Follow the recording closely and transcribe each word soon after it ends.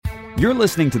You're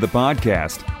listening to the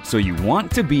podcast, So You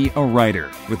Want to Be a Writer,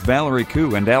 with Valerie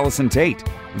Khoo and Alison Tate.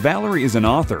 Valerie is an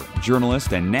author,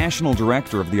 journalist, and national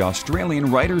director of the Australian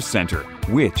Writers' Centre,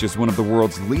 which is one of the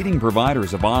world's leading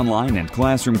providers of online and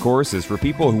classroom courses for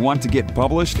people who want to get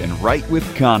published and write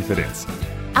with confidence.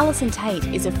 Alison Tate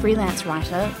is a freelance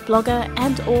writer, blogger,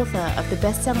 and author of the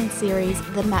best-selling series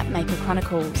The Mapmaker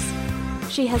Chronicles.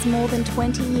 She has more than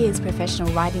 20 years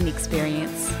professional writing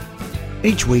experience.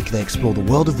 Each week they explore the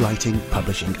world of writing,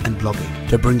 publishing and blogging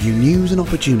to bring you news and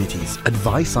opportunities,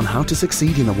 advice on how to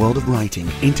succeed in the world of writing,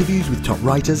 interviews with top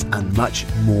writers and much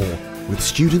more. With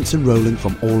students enrolling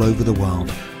from all over the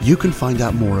world, you can find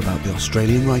out more about the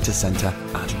Australian Writers' Centre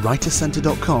at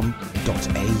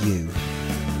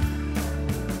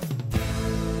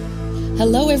writerscentre.com.au.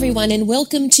 Hello everyone and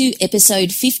welcome to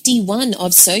episode 51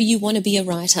 of So You Want to Be a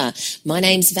Writer. My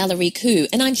name's Valerie Khoo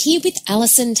and I'm here with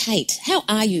Alison Tate. How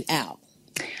are you, Al?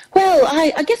 Well,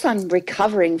 I guess I'm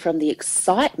recovering from the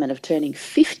excitement of turning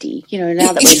 50. You know,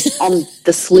 now that we're on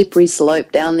the slippery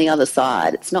slope down the other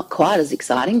side, it's not quite as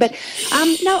exciting. But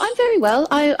no, I'm very well.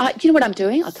 Do you know what I'm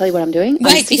doing? I'll tell you what I'm doing.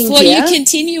 Wait, before you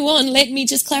continue on, let me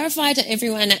just clarify to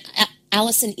everyone,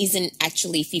 Alison isn't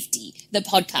actually 50. The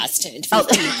podcast turned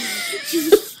 50.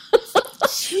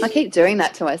 I keep doing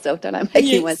that to myself, don't I?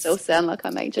 Making myself sound like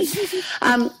I'm ancient.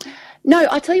 No,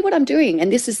 I'll tell you what I'm doing,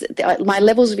 and this is my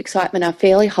levels of excitement are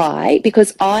fairly high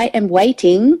because I am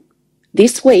waiting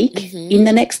this week, in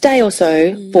the next day or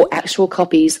so, for actual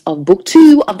copies of Book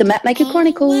 2 of the Mapmaker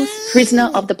Chronicles,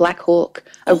 Prisoner of the Black Hawk,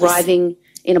 arriving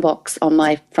in a box on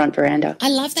my front veranda. I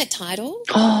love that title.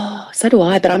 Oh, so do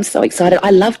I, but I'm so excited. I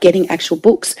love getting actual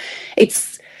books.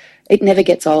 It never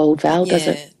gets old, Val, does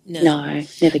it? No,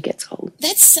 never gets old.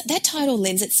 That title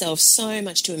lends itself so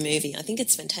much to a movie. I think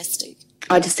it's fantastic.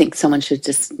 I just think someone should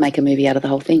just make a movie out of the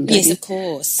whole thing, don't you? Yes, of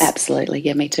course. Absolutely,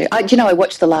 yeah, me too. I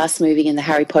watched the last movie in the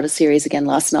Harry Potter series again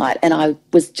last night, and I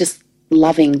was just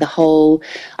loving the whole.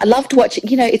 I loved watching.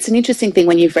 You know, it's an interesting thing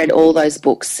when you've read all those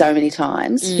books so many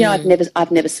times. You know,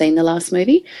 I've never seen the last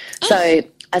movie, so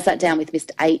I sat down with Mr.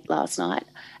 8 last night,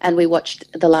 and we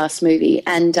watched the last movie,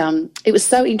 and it was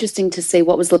so interesting to see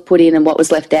what was put in and what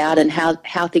was left out, and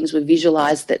how things were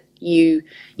visualised that you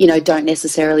don't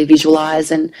necessarily visualise.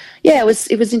 And yeah, it was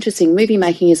interesting. Movie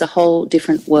making is a whole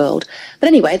different world. But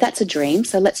anyway, that's a dream.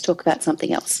 So let's talk about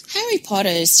something else. Harry Potter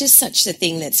is just such a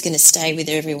thing that's going to stay with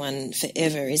everyone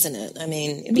forever, isn't it? I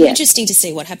mean, it'd be interesting to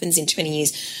see what happens in 20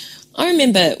 years. I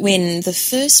remember when the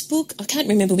first book, I can't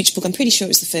remember which book, I'm pretty sure it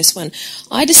was the first one,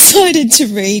 I decided to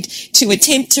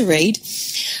attempt to read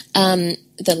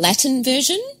the Latin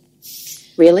version.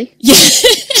 Really? Yeah.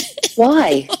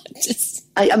 Why?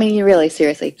 I mean, you really,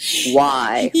 seriously,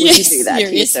 why would you do that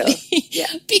to yourself? Yeah.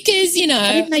 Because,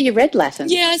 I didn't know you read Latin.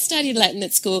 Yeah, I studied Latin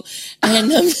at school.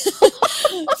 And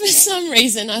for some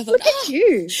reason I thought, look at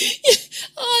you.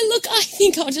 Look, I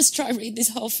think I'll just try read this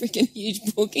whole freaking huge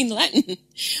book in Latin.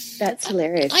 That's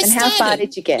hilarious. How far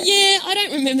did you get? Yeah, I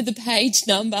don't remember the page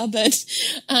number, but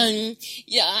I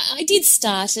did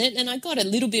start it and I got a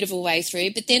little bit of a way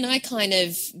through, but then I kind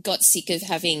of got sick of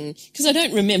having, because I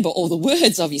don't remember all the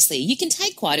words, obviously. You can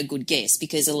take quite a good guess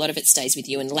because a lot of it stays with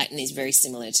you, and Latin is very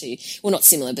similar to, well, not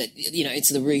similar, but, it's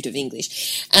the root of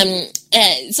English.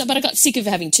 But I got sick of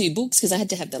having two books because I had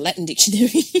to have the Latin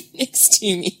dictionary next to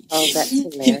me. Oh, that's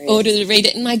hilarious. In order to read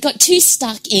it. And I got too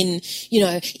stuck in,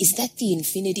 is that the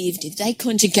infinitive? Did they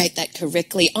conjugate that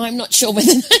correctly? I'm not sure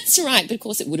whether that's right, but of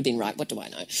course it would have been right. What do I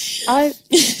know?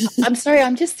 I'm sorry,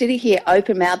 I'm just sitting here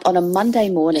open mouth on a Monday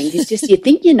morning. It's just, you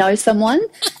think you know someone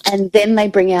and then they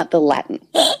bring out the Latin.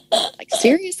 Like,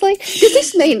 seriously? Does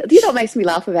this mean, what makes me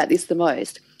laugh about this the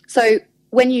most? So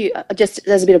when you,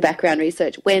 there's a bit of background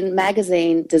research, when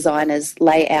magazine designers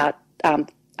lay out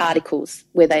articles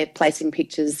where they're placing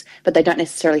pictures but they don't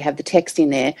necessarily have the text in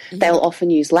there, they'll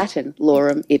often use Latin,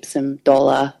 lorem ipsum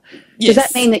dolor. Yes. Does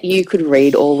that mean that you could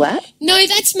read all that? No,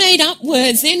 that's made up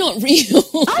words. They're not real. I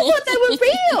thought they were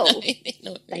real. No, they're not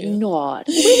real. They're not.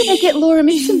 Where did they get lorem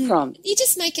ipsum from? You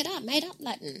just make it up, made up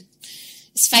Latin.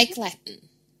 It's fake Latin.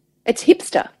 It's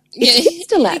hipster. It's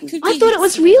hipster Latin. I thought it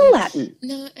was real Latin.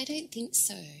 No, I don't think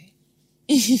so.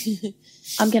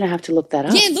 I'm going to have to look that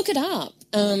up. Yeah, look it up.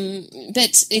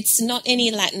 But it's not any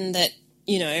Latin that,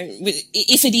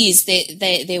 if it is,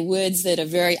 they're words that are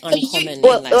very uncommon in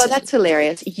Latin. Well, that's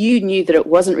hilarious. You knew that it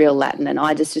wasn't real Latin and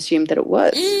I just assumed that it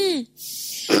was.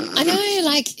 I know,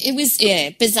 it was,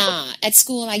 bizarre. At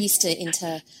school I used to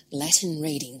enter Latin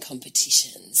reading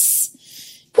competitions.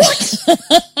 What?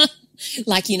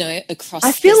 Across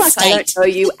I feel the like state. I don't know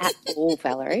you at all,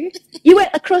 Valerie. You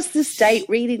went across the state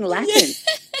reading Latin.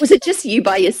 Was it just you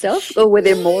by yourself, or were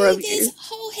there more of you? There's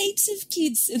whole heaps of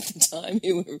kids at the time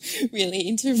who were really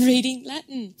into reading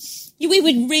Latin. We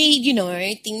would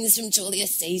read, things from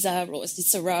Julius Caesar or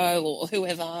Cicero or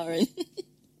whoever, and,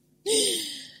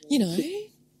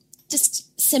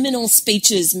 just seminal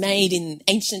speeches made in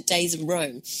ancient days of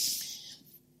Rome.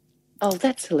 Oh,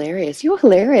 that's hilarious. You're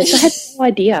hilarious. I had no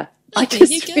idea. I There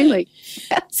you just go. really...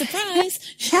 Surprise.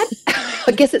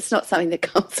 I guess it's not something that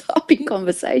comes up in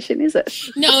conversation, is it?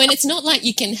 No, and it's not like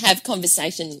you can have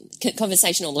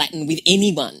conversational Latin with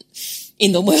anyone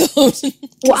in the world.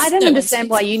 Well, I don't understand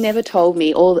why you never told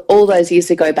me all those years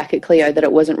ago back at Clio that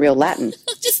it wasn't real Latin.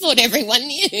 I just thought everyone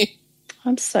knew.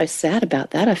 I'm so sad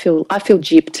about that. I feel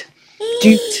gypped.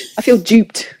 I feel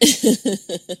duped.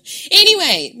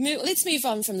 Anyway, let's move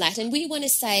on from Latin. We want to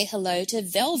say hello to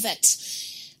Velvet.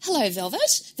 Hello,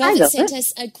 Velvet. Velvet sent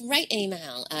us a great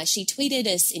email. She tweeted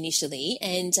us initially,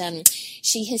 and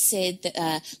she has said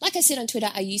that, like I said on Twitter,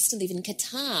 I used to live in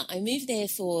Qatar. I moved there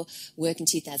for work in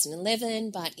 2011,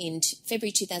 but in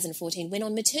February 2014 went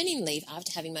on maternity leave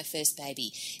after having my first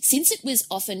baby. Since it was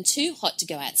often too hot to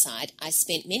go outside, I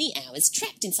spent many hours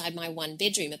trapped inside my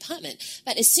one-bedroom apartment.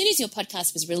 But as soon as your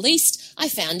podcast was released, I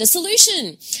found a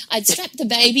solution. I'd strap the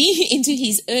baby into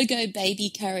his Ergo baby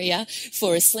carrier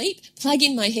for a sleep, plug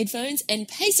in my headphones and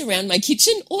pace around my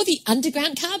kitchen or the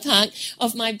underground car park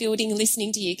of my building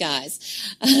listening to you guys.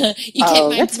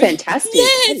 That's fantastic.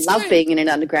 Yeah, I love being in an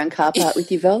underground car park with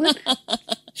you, Velvet.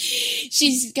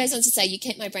 She goes on to say, you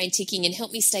kept my brain ticking and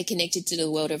helped me stay connected to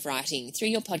the world of writing. Through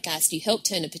your podcast, you helped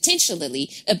turn a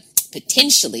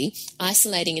potentially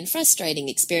isolating and frustrating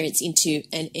experience into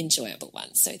an enjoyable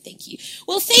one. So thank you.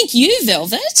 Well, thank you,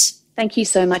 Velvet. Thank you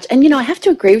so much. And, I have to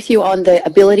agree with you on the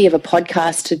ability of a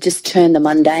podcast to just turn the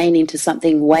mundane into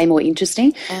something way more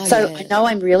interesting. I know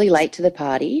I'm really late to the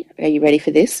party. Are you ready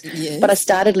for this? Yes. But I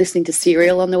started listening to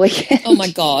Serial on the weekend. Oh,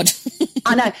 my God.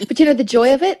 I know. But, the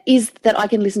joy of it is that I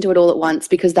can listen to it all at once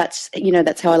because that's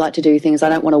how I like to do things. I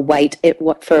don't want to wait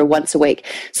for once a week.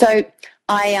 So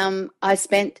I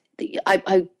spent...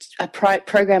 I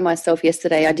programmed myself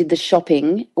yesterday. I did the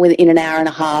shopping within an hour and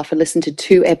a half and listened to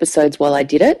 2 episodes while I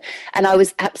did it. And I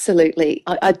was absolutely,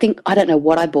 I don't know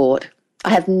what I bought. I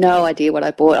have no idea what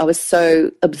I bought. I was so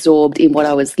absorbed in what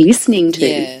I was listening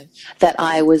to that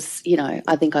I was,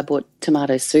 I think I bought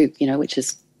tomato soup, which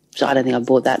is, I don't think I've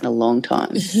bought that in a long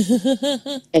time.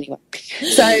 Anyway,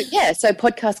 so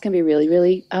podcasts can be really,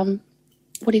 really,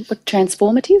 what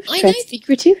transformative,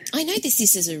 transfigurative? I know this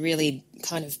is a really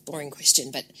kind of boring question,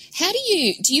 but how do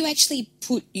you actually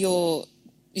do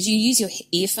you use your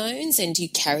earphones and do you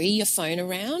carry your phone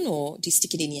around or do you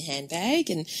stick it in your handbag?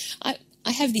 And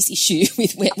I have this issue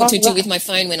with what to do with my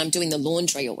phone when I'm doing the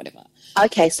laundry or whatever.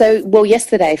 Okay, so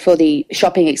yesterday for the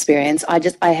shopping experience,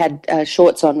 I had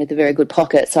shorts on with a very good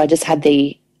pocket, so I just had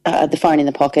the phone in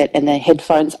the pocket and the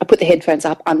headphones. I put the headphones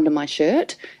up under my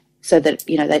shirt so that,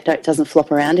 it doesn't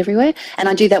flop around everywhere. And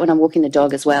I do that when I'm walking the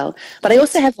dog as well. But I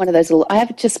also have one of those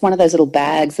little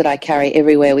bags that I carry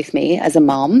everywhere with me as a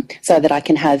mum so that I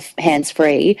can have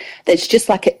hands-free. That's just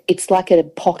like it's like a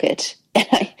pocket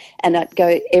and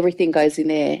everything goes in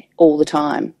there all the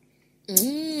time.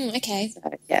 Okay. So,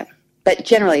 yeah. But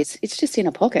generally it's just in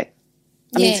a pocket.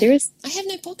 I mean, serious? I have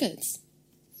no pockets.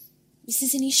 This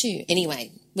is an issue.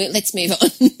 Anyway, let's move on.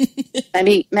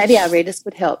 Maybe our readers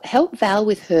would help. Help Val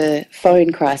with her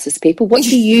phone crisis, people. What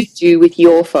do you do with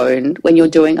your phone when you're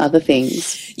doing other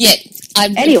things? Yeah, I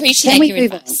appreciate your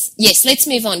advice. On? Yes, let's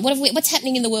move on. What's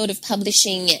happening in the world of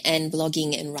publishing and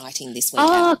blogging and writing this week?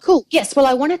 Ah, cool. Yes, well,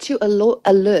 I wanted to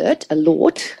alert,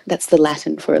 that's the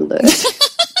Latin for alert,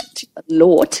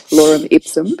 alert, lorem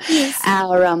ipsum, yes.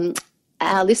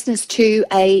 Our listeners to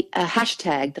a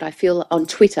hashtag that I feel on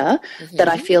Twitter that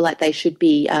I feel like they should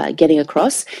be getting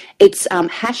across. It's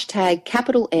hashtag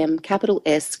capital M, capital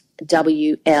S,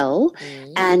 WL,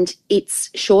 and it's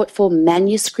short for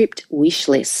manuscript wish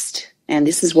list. And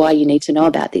this is why you need to know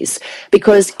about this,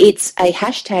 because it's a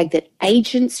hashtag that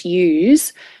agents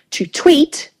use to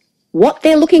tweet what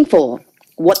they're looking for,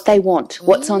 what they want,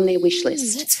 what's on their wish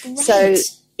list. That's great. So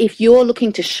if you're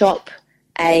looking to shop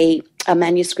a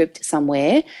manuscript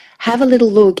somewhere, have a little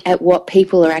look at what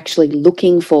people are actually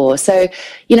looking for. So,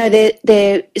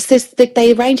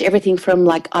 they range everything from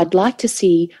I'd like to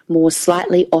see more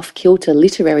slightly off-kilter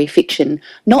literary fiction,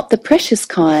 not the precious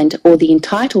kind or the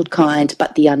entitled kind,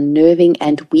 but the unnerving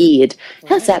and weird. Right.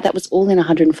 How's that? That was all in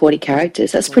 140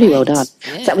 characters. That's pretty well done.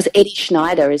 Yeah. So that was Eddie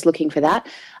Schneider is looking for that.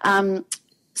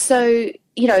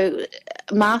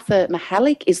 Martha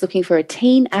Mahalik is looking for a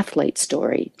teen athlete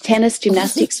story. Tennis,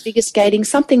 gymnastics, figure skating,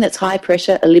 something that's high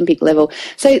pressure, Olympic level.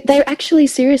 So they're actually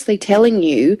seriously telling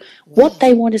you what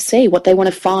they want to see, what they want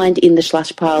to find in the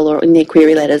slush pile or in their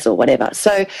query letters or whatever.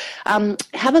 So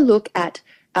have a look at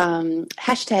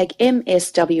hashtag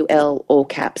MSWL, all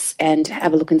caps, and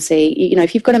have a look and see,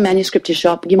 if you've got a manuscript to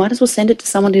shop, you might as well send it to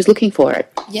someone who's looking for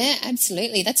it. Yeah,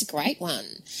 absolutely. That's a great one.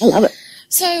 I love it.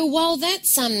 So while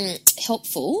that's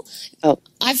helpful,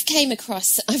 I've come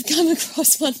across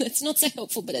one that's not so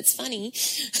helpful, but it's funny.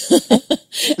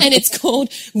 And it's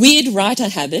called Weird Writer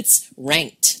Habits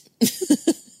Ranked.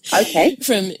 Okay.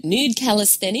 From nude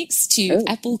calisthenics to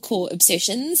Apple Core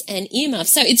obsessions and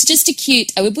earmuffs. So it's just a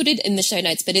cute, I will put it in the show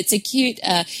notes, but it's a cute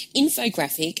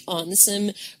infographic on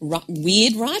some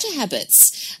weird writer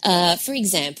habits. For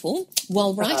example,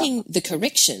 while writing the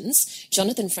corrections,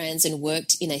 Jonathan Franzen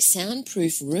worked in a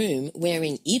soundproof room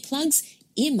wearing earplugs,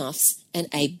 earmuffs, and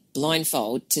a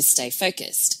blindfold to stay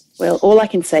focused. Well, all I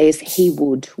can say is he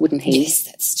would, wouldn't he? Yes,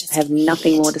 that's just I have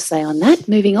nothing more to say on that.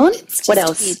 Moving on. What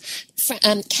else?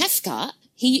 Kafka,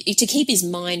 to keep his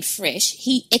mind fresh,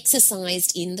 he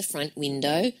exercised in the front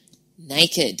window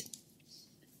naked.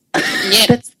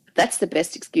 Yeah. That's the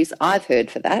best excuse I've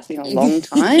heard for that in a long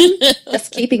time.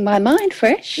 Just keeping my mind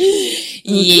fresh.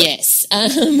 Yes.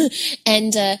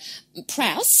 And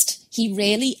Proust, he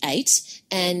rarely ate,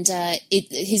 and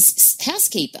his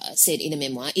housekeeper said in a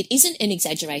memoir, it isn't an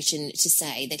exaggeration to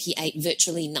say that he ate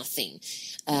virtually nothing.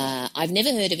 I've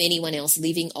never heard of anyone else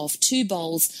living off 2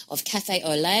 bowls of café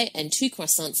au lait and 2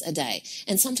 croissants a day,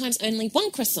 and sometimes only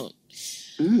 1 croissant.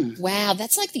 Wow,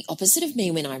 that's like the opposite of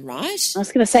me when I write. I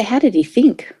was going to say, how did he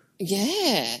think?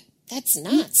 Yeah, that's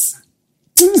nuts.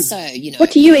 So,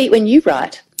 What do you eat when you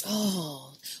write?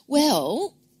 Oh,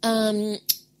 well,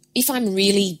 if I'm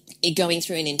really going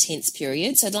through an intense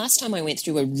period, so the last time I went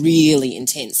through a really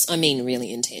intense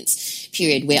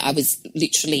period where I was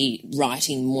literally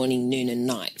writing morning, noon and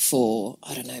night for,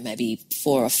 I don't know, maybe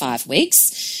 4 or 5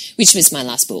 weeks, which was my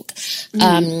last book,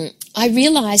 I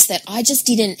realised that I just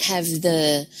didn't have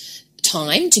the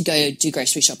time to go do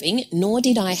grocery shopping, nor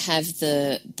did I have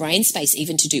the brain space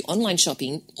even to do online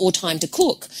shopping or time to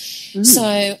cook.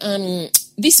 So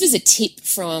this was a tip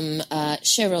from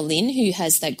Cheryl Lynn, who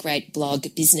has that great blog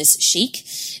Business Chic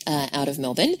out of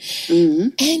Melbourne.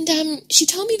 And she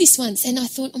told me this once, and I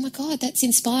thought, oh my God, that's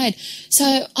inspired.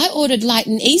 So I ordered light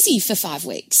and easy for 5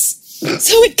 weeks.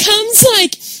 So it comes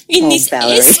like in this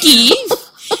esky,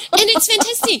 and it's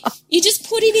fantastic. You just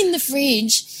put it in the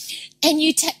fridge, and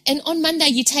and on Monday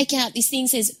you take out this thing that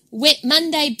says Wet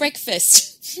Monday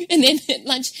breakfast, and then at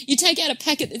lunch you take out a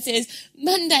packet that says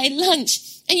Monday lunch,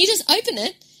 and you just open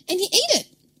it and you eat it.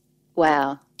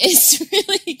 Wow, it's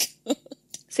really good.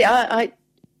 See, I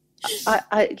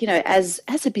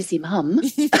as a busy mum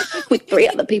with 3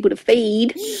 other people to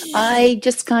feed, I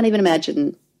just can't even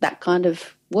imagine that kind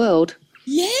of world.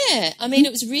 Yeah, I mean,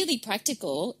 it was really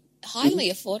practical, highly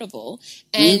affordable,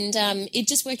 and it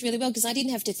just worked really well because I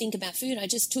didn't have to think about food. I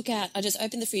just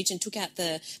opened the fridge and took out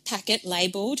the packet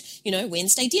labelled,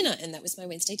 Wednesday dinner, and that was my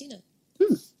Wednesday dinner.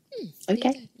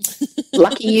 Okay.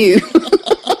 Lucky you.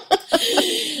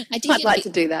 I'd like to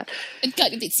do that. I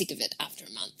got a bit sick of it after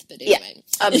a month, but anyway. Yeah,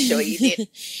 I'm sure you did.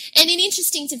 And an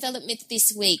interesting development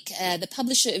this week, the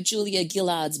publisher of Julia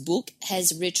Gillard's book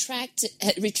has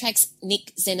retracts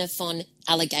Nick Xenophon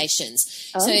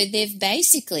allegations. So they've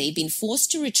basically been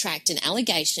forced to retract an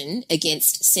allegation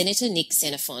against Senator Nick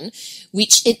Xenophon,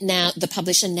 which the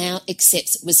publisher now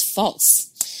accepts was false.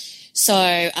 So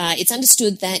it's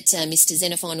understood that Mr.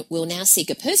 Xenophon will now seek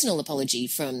a personal apology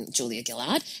from Julia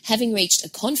Gillard, having reached a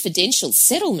confidential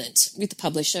settlement with the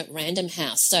publisher Random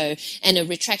House. And a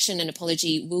retraction and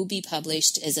apology will be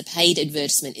published as a paid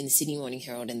advertisement in the Sydney Morning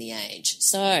Herald and The Age.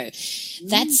 So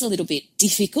that's a little bit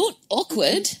difficult,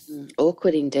 awkward.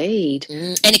 Awkward indeed.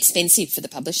 And expensive for the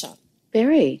publisher.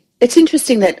 Very. It's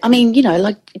interesting that,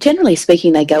 generally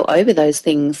speaking, they go over those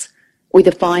things with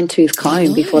a fine-tooth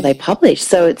comb before they publish.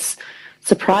 So it's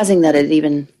surprising that it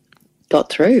even got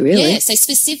through, really. Yeah, so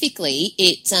specifically,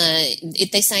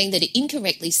 they're saying that it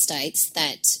incorrectly states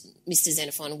that Mr.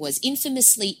 Xenophon was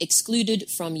infamously excluded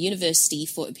from university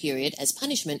for a period as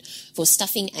punishment for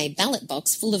stuffing a ballot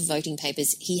box full of voting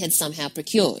papers he had somehow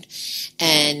procured.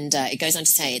 And it goes on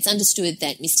to say, it's understood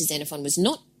that Mr. Xenophon was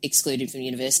not excluded from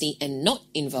university and not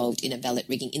involved in a ballot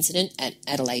rigging incident at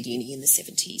Adelaide Uni in the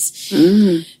 70s.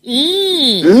 And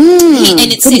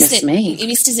it says that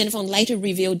Mr. Xenophon later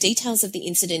revealed details of the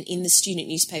incident in the student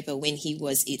newspaper when he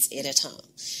was its editor.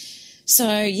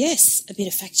 So, yes, a bit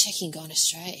of fact-checking gone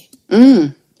astray.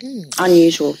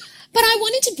 Unusual. But I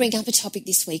wanted to bring up a topic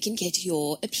this week and get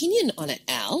your opinion on it,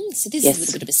 Al. So this is a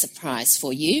little bit of a surprise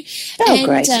for you. Oh,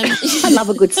 great. I love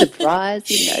a good surprise.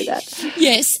 You know that.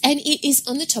 Yes, and it is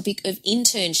on the topic of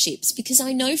internships, because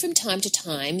I know from time to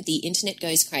time the internet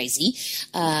goes crazy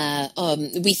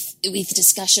with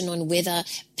discussion on whether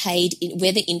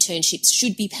internships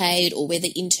should be paid, or whether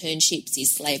internships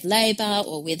is slave labour,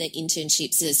 or whether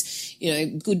internships is,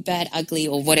 good, bad, ugly,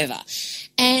 or whatever.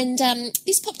 And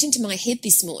this popped into my head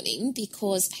this morning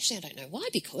because, actually I don't know why,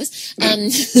 because...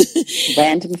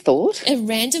 Random thought? A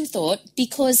random thought,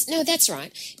 because, no, that's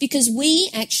right, because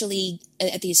we actually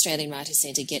at the Australian Writers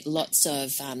Centre get lots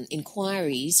of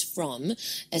inquiries from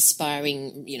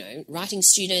aspiring, writing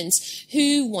students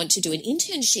who want to do an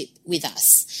internship with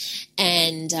us.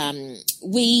 And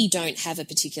we don't have a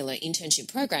particular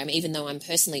internship program, even though I'm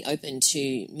personally open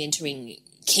to mentoring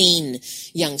keen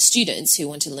young students who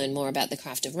want to learn more about the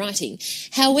craft of writing.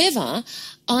 However,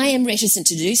 I am reticent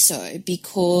to do so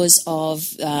because of,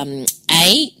 a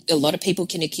lot of people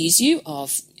can accuse you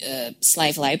of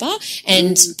slave labour,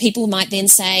 and people might then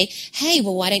say, hey,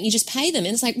 well, why don't you just pay them?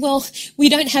 And it's like, well, we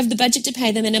don't have the budget to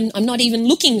pay them, and I'm not even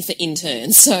looking for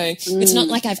interns. So it's not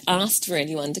like I've asked for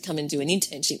anyone to come and do an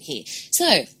internship here.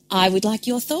 So I would like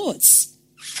your thoughts.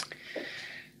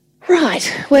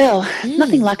 Right. Well,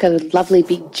 nothing like a lovely,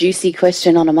 big, juicy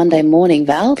question on a Monday morning,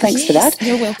 Val. Thanks for that.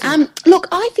 You're welcome. Look,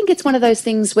 I think it's one of those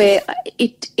things where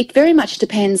it very much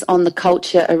depends on the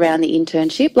culture around the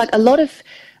internship. Like a lot of,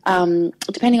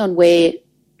 depending on where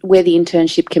the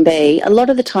internship can be, a lot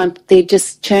of the time they're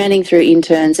just churning through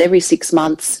interns every 6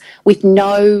 months with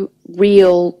no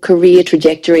real career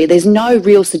trajectory. There's no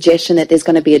real suggestion that there's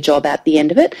going to be a job at the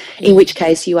end of it, in which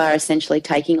case you are essentially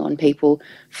taking on people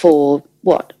for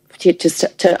what?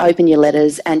 To open your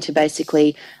letters and to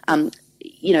basically,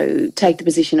 take the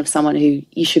position of someone who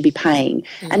you should be paying.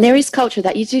 And there is culture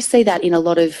that you do see that in a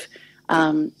lot of,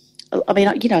 the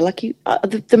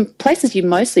places you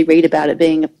mostly read about it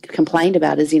being complained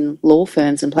about is in law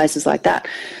firms and places like that.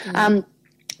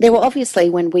 There were obviously,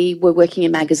 when we were working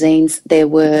in magazines, there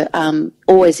were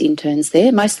always interns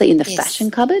there, mostly in the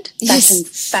fashion cupboard.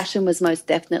 Fashion was most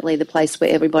definitely the place where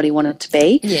everybody wanted to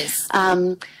be. Yes.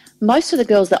 Most of the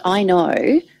girls that I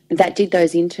know that did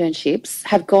those internships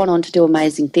have gone on to do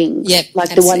amazing things. Yep,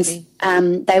 like absolutely. The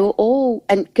ones, they were all,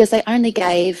 and because they only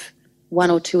gave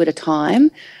one or two at a time,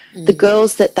 the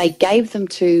girls that they gave them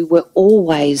to were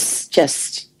always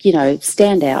just,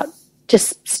 stand out,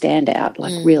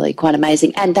 like really quite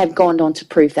amazing. And they've gone on to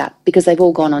prove that, because they've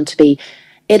all gone on to be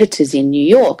editors in New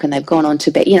York, and they've gone on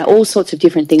to be, all sorts of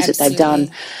different things that they've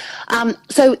done.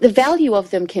 So the value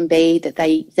of them can be that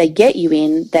they get you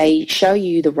in, they show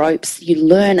you the ropes, you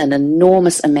learn an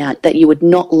enormous amount that you would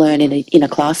not learn in a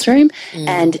classroom.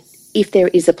 And if there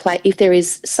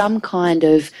is some kind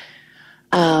of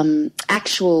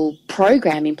actual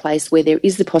program in place where there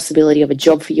is the possibility of a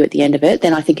job for you at the end of it,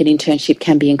 then I think an internship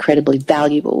can be incredibly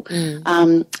valuable.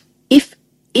 If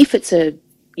it's a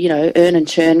earn and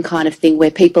churn kind of thing where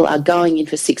people are going in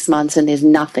for 6 months and there's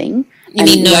nothing. You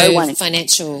mean no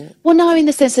financial? Well, no, in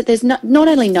the sense that there's not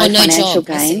only no financial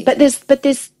gain, but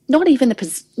there's not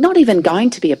even going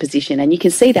to be a position, and you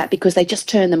can see that because they just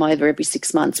turn them over every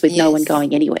 6 months with no one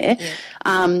going anywhere.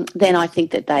 Yeah. Then I think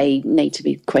that they need to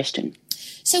be questioned.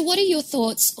 So what are your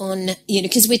thoughts on,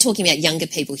 because we're talking about younger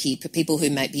people here, people who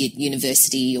might be at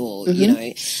university or,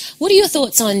 what are your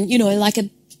thoughts on, like a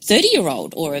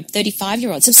 30-year-old or a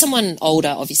 35-year-old, so someone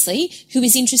older, obviously, who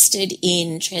is interested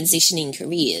in transitioning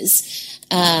careers,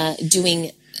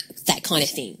 doing that kind of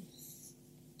thing?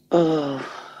 Oh,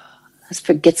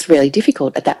 it gets really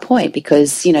difficult at that point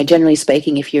because, generally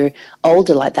speaking, if you're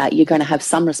older like that, you're going to have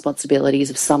some responsibilities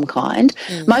of some kind.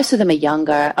 Most of them are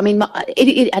younger. I mean,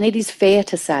 it is fair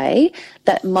to say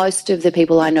that most of the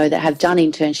people I know that have done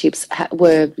internships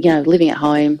were, living at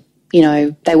home.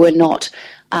 They were not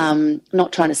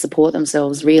trying to support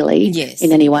themselves really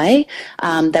in any way.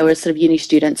 They were sort of uni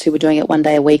students who were doing it one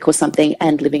day a week or something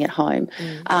and living at home.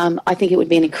 I think it would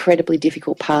be an incredibly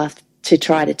difficult path to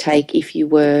try to take if you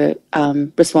were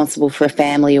responsible for a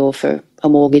family or for a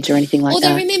mortgage or anything like that.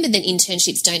 Although remember that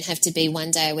internships don't have to be one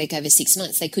day a week over 6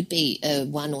 months. They could be a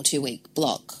 1 or 2 week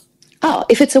block. Oh,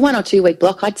 if it's a 1 or 2 week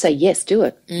block, I'd say yes, do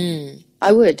it.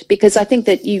 I would, because I think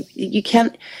that you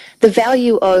can't, the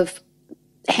value of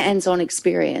hands-on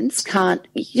experience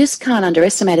you just can't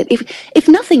underestimate it. If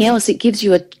nothing else, it gives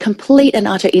you a complete and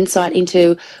utter insight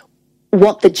into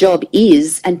what the job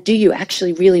is and do you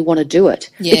actually really want to do it?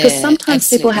 Yeah, because sometimes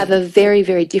people absolutely. have a very,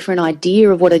 very different idea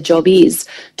of what a job is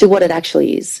to what it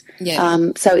actually is.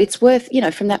 Yeah. So it's worth,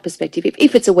 from that perspective,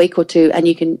 if it's a week or two and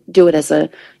you can do it as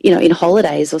in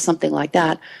holidays or something like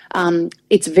that,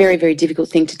 it's a very, very difficult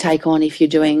thing to take on if you're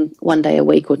doing 1 day a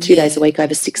week or 2 days a week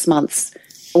over 6 months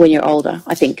when you're older,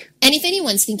 I think. And if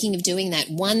anyone's thinking of doing that,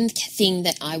 one thing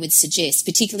that I would suggest,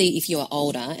 particularly if you're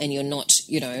older and you're not,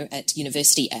 at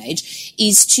university age,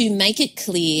 is to make it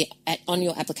clear on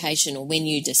your application or when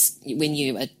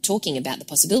you are talking about the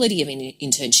possibility of an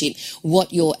internship,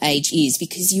 what your age is,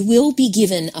 because you will be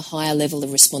given a higher level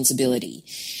of responsibility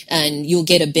and you'll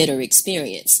get a better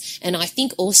experience. And I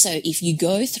think also if you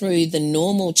go through the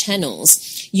normal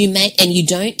channels, and you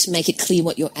don't make it clear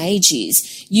what your age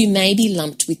is, you may be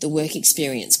lumped with the work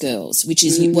experience girls, which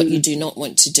is what you do not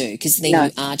want to do, because then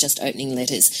you are just opening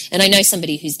letters. And I know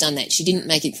somebody who's done that. She didn't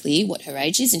make it clear what her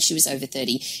age is and she was over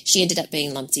 30. She ended up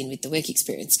being lumped in with the work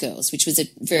experience girls, which was a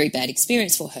very bad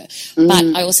experience for her. But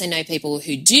I also know people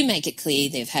who do make it clear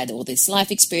they've had all this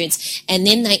life experience and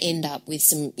then they end up with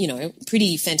some,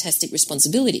 pretty fantastic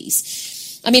responsibilities.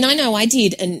 I mean, I know I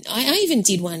did, and I even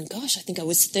did one, I think I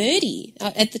was 30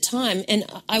 at the time, and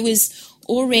I was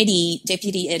already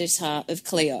deputy editor of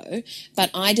Clio, but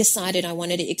I decided I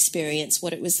wanted to experience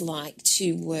what it was like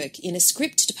to work in a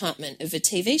script department of a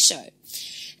TV show.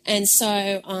 And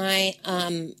so I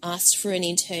asked for an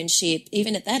internship,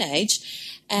 even at that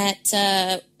age, at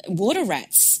Water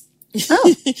Rats.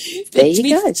 Oh, there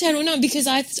you go. Channel 9, because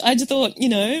I just thought,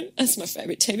 that's my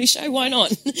favourite TV show. Why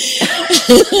not?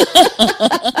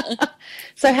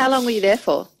 So how long were you there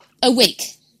for? A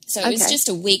week. So it was just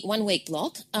a 1 week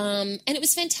block. And it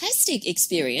was a fantastic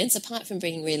experience, apart from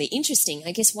being really interesting.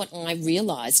 I guess what I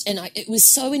realised, and it was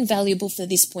so invaluable for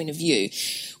this point of view,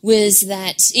 was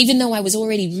that even though I was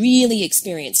already really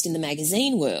experienced in the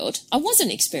magazine world, I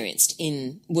wasn't experienced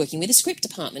in working with a script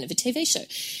department of a TV show.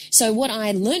 So what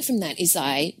I learned from that is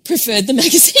I preferred the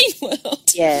magazine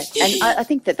world. Yeah, and I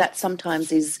think that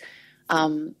sometimes is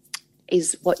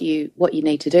what you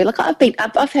need to do. Like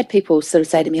I've had people sort of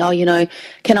say to me, "Oh,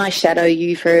 can I shadow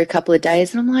you for a couple of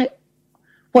days?" And I'm like,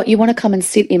 "What? You want to come and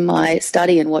sit in my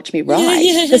study and watch me write?"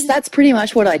 Yeah. Because that's pretty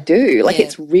much what I do. Like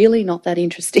it's really not that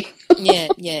interesting. Yeah.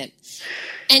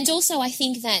 And also, I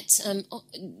think that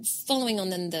following on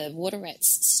the Water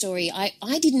Rats story,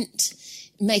 I didn't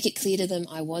make it clear to them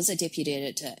I was a deputy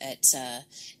editor at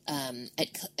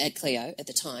Clio at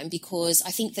the time, because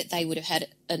I think that they would have had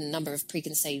a number of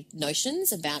preconceived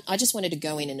notions about. I just wanted to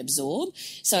go in and absorb.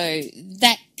 So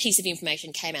that piece of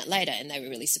information came out later, and they were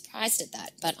really surprised at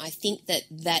that. But I think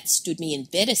that stood me in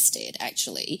better stead,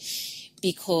 actually,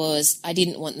 because I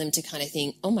didn't want them to kind of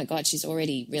think, "Oh my God, she's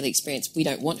already really experienced. We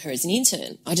don't want her as an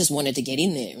intern." I just wanted to get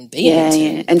in there and be an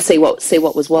intern. Yeah, and see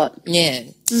what was what. Yeah.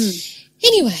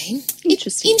 Anyway,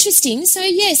 interesting. So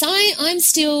yes, I'm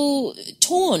still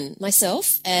torn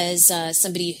myself as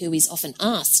somebody who is often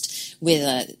asked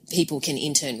whether people can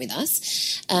intern with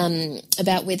us,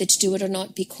 about whether to do it or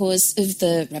not because of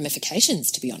the ramifications,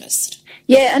 to be honest.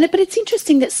 Yeah, but it's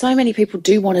interesting that so many people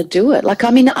do want to do it. Like, I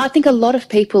mean, I think a lot of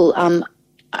people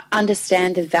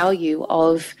understand the value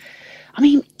of,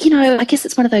 I guess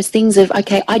it's one of those things of,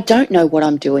 okay, I don't know what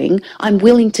I'm doing. I'm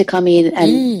willing to come in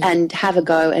and have a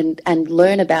go and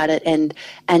learn about it and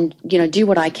do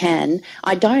what I can.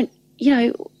 I don't,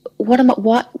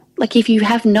 like if you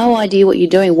have no idea what you're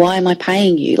doing, why am I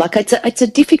paying you? Like it's a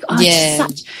difficult,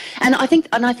 and I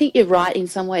think you're right in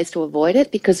some ways to avoid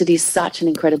it because it is such an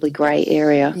incredibly grey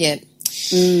area. Yeah.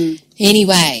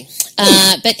 Anyway,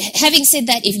 but having said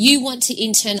that, if you want to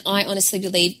intern, I honestly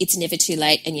believe it's never too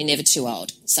late and you're never too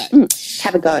old. So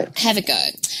have a go.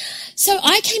 So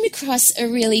I came across a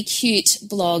really cute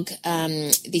blog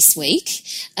this week,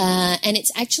 and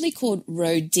it's actually called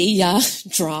Rhodia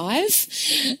Drive,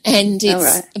 and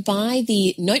it's by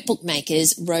the notebook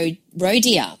makers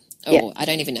Rhodia. I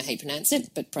don't even know how you pronounce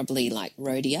it, but probably like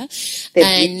Rhodia.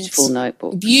 They're beautiful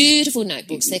notebooks. Beautiful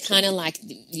notebooks. They're kind of like,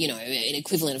 an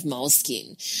equivalent of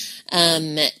Moleskine.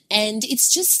 And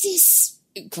it's just this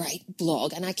great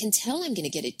blog, and I can tell I'm going to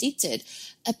get addicted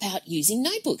about using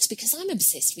notebooks because I'm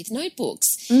obsessed with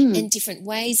notebooks and different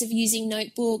ways of using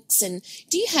notebooks. And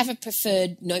do you have a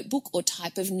preferred notebook or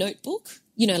type of notebook?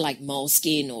 Like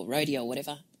Moleskine or Rhodia or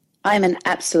whatever? I'm an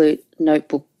absolute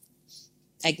notebook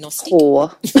agnostic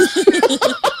whore.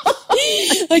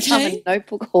 Okay. I'm a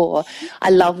notebook whore. I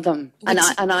love them,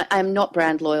 I'm not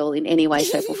brand loyal in any way,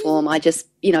 shape, or form. I just,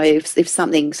 if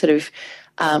something sort of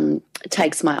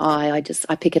takes my eye,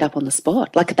 I pick it up on the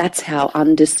spot. Like, that's how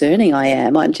undiscerning I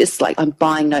am. I'm just like, I'm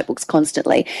buying notebooks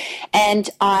constantly. And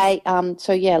I'm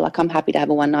happy to have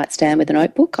a one night stand with a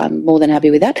notebook. I'm more than happy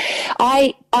with that.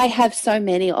 I have so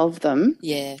many of them.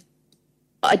 Yeah.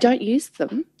 I don't use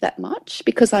them that much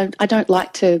because I don't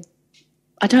like to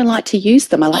use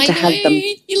them. I like to have them.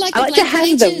 You like I like to have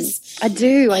pages. them. I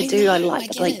do. I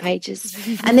like the blank pages.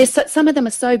 And some of them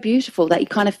are so beautiful that you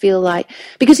kind of feel like,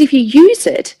 because if you use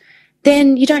it,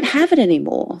 then you don't have it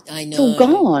anymore. I know. It's all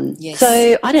gone. Yes.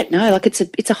 So I don't know. Like,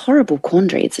 it's a horrible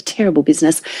quandary. It's a terrible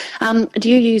business. Do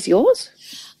you use yours?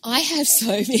 I have so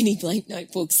many blank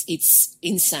notebooks. It's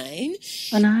insane.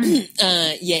 I know.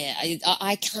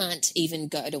 I can't even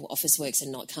go to Officeworks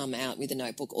and not come out with a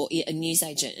notebook, or a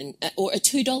newsagent or a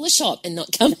 $2 shop and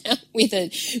not come out with a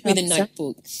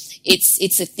notebook.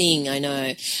 It's a thing. I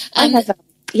know. I have.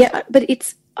 But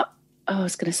it's. I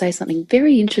was going to say something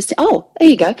very interesting. Oh, there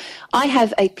you go. I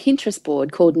have a Pinterest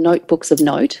board called Notebooks of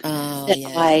Note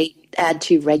I add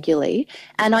to regularly.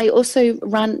 And I also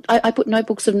I put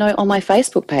Notebooks of Note on my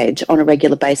Facebook page on a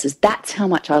regular basis. That's how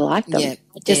much I like them.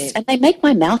 Yeah, and they make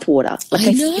my mouth water. Like,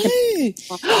 I know.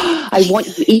 I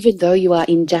want you, even though you are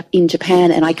in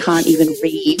Japan and I can't even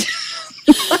read.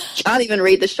 I can't even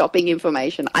read the shopping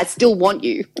information. I still want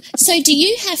you. So do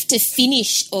you have to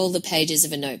finish all the pages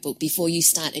of a notebook before you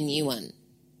start a new one?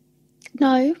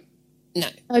 No,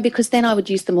 because then I would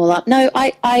use them all up. No,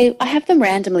 I have them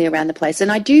randomly around the place,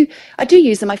 and I do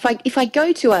use them. If I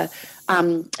go to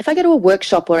a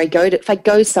workshop, or if I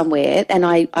go somewhere and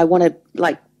I want to,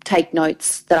 like, take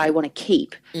notes that I want to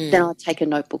keep, then I'll take a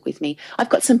notebook with me. I've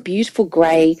got some beautiful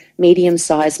grey,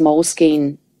 medium-sized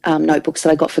Moleskine notebooks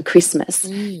that I got for Christmas,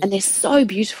 and they're so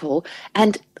beautiful,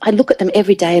 and I look at them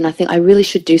every day and I think I really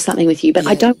should do something with you, but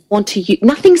I don't want to use.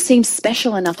 Nothing seems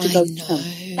special enough to go with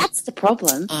them. That's the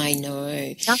problem. I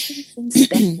know. Nothing seems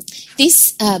special.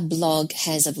 This blog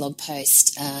has a blog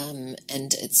post, and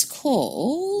it's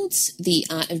called The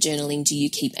Art of Journaling. Do you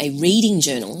keep a reading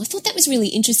journal? I thought that was really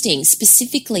interesting,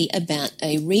 specifically about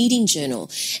a reading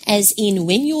journal, as in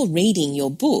when you're reading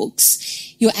your books,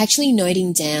 you're actually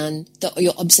noting down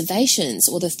your observations,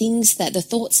 or the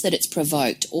thoughts that it's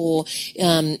provoked, or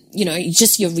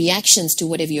just your reactions to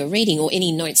whatever you're reading, or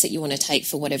any notes that you want to take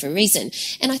for whatever reason.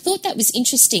 And I thought that was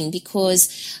interesting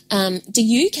because do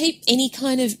you take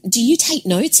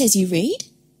notes as you read?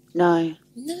 No,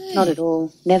 not at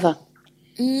all. Never.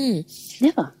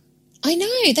 Never. I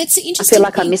know, that's interesting. I feel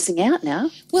like I'm missing out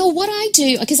now. Well, what I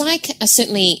do, because I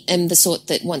certainly am the sort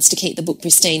that wants to keep the book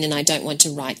pristine and I don't want to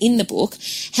write in the book.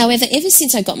 However, ever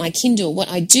since I got my Kindle, what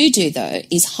I do though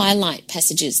is highlight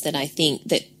passages that I think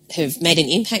that have made an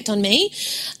impact on me,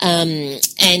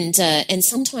 and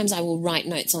sometimes I will write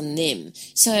notes on them.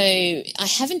 So I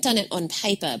haven't done it on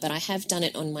paper, but I have done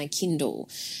it on my Kindle,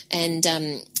 and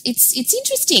it's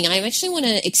interesting. I actually want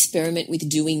to experiment with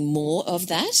doing more of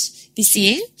that this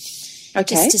year.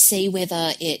 Okay. Just to see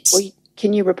whether it... Well,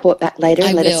 can you report that later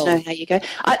and let us will. know how you go?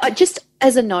 I just,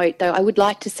 as a note, though, I would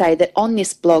like to say that on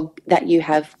this blog that you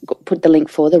have put the link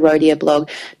for, the Rhodia blog,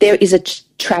 there is a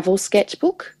travel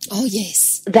sketchbook. Oh,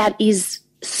 yes. That is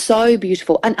so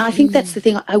beautiful. And I think that's the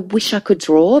thing. I wish I could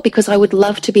draw, because I would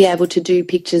love to be able to do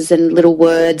pictures and little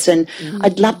words, and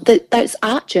I'd love those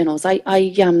art journals. I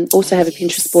also have a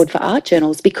Pinterest board for art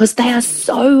journals, because they are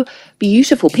so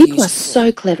beautiful. People are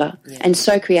so clever and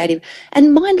so creative.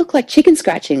 And mine look like chicken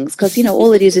scratchings, because,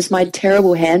 all it is my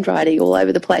terrible handwriting all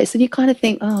over the place. And you kind of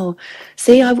think, oh,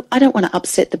 see, I don't want to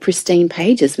upset the pristine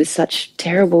pages with such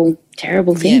terrible,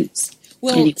 terrible things.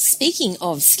 Well, speaking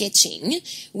of sketching,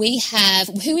 we have,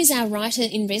 who is our writer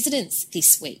in residence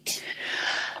this week?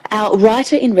 Our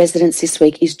writer in residence this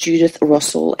week is Judith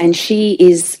Rossell, and she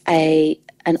is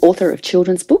an author of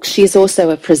children's books. She is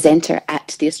also a presenter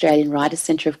at the Australian Writers'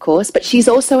 Centre, of course, but she's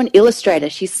also an illustrator.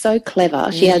 She's so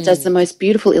clever. She does the most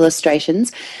beautiful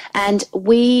illustrations, and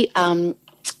we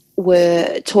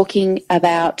were talking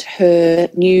about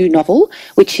her new novel,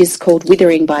 which is called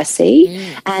Withering by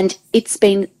Sea, and it's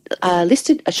been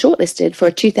shortlisted for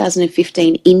a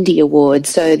 2015 Indie Award.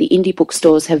 So the indie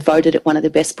bookstores have voted it one of the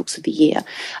best books of the year.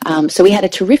 So we had a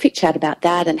terrific chat about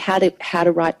that, and how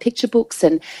to write picture books,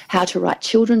 and how to write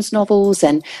children's novels,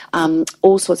 and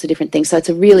all sorts of different things. So it's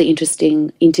a really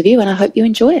interesting interview, and I hope you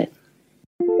enjoy it.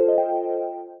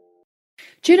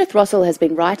 Judith Rossell has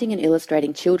been writing and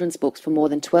illustrating children's books for more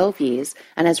than 12 years,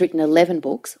 and has written 11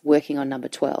 books, working on number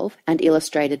 12, and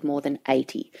illustrated more than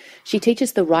 80. She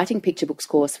teaches the Writing Picture Books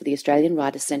course for the Australian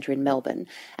Writers' Centre in Melbourne,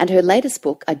 and her latest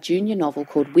book, a junior novel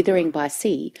called Withering by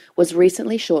Sea, was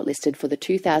recently shortlisted for the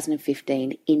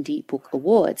 2015 Indie Book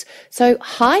Awards. So,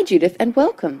 hi Judith, and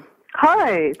welcome.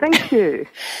 Hi, thank you.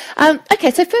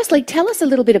 Okay, so firstly, tell us a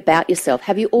little bit about yourself.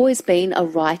 Have you always been a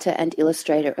writer and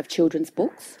illustrator of children's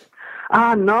books?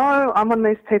 No, I'm one of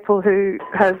these people who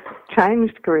has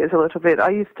changed careers a little bit. I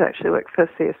used to actually work for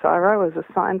CSIRO as a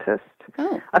scientist.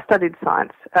 Oh. I studied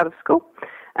science out of school,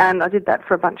 and I did that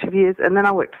for a bunch of years, and then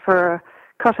I worked for a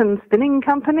cotton spinning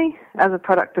company as a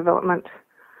product development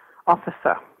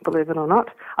officer, believe it or not.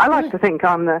 I like to think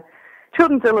I'm the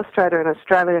children's illustrator in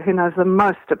Australia who knows the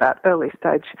most about early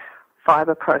stage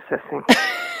fibre processing.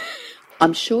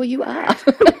 I'm sure you are.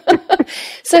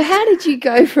 So how did you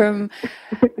go from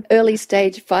early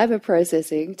stage fibre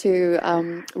processing to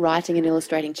writing and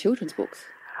illustrating children's books?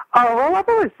 Oh, well, I've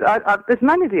always, there's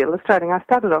mainly the illustrating. I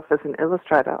started off as an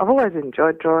illustrator. I've always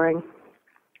enjoyed drawing,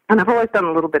 and I've always done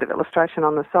a little bit of illustration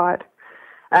on the side.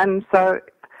 And so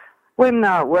when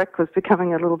work was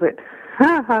becoming a little bit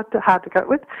hard to cope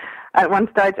with, at one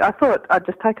stage I thought I'd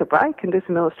just take a break and do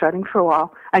some illustrating for a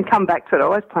while and come back to it. I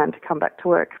always planned to come back to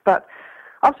work, but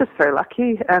I was just very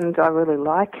lucky, and I really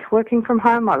like working from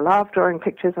home. I love drawing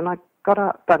pictures, and I got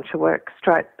a bunch of work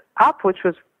straight up, which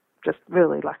was just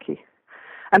really lucky.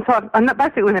 And so I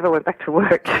basically never went back to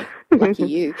work. Lucky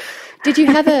you. Did you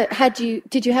have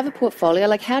a portfolio?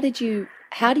 Like, how do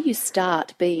you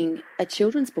start being a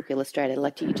children's book illustrator?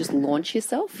 Like, do you just launch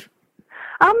yourself?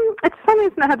 It's funny,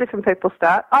 isn't it, how different people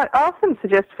start? I often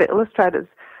suggest for illustrators,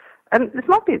 and this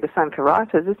might be the same for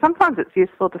writers, is sometimes it's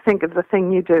useful to think of the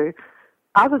thing you do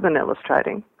other than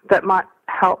illustrating that might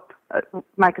help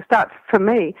make a start. For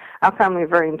me, our family are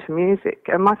very into music,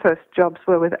 and my first jobs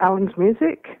were with Alan's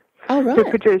Music. Oh, right. Who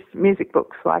produced music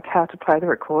books like How to Play the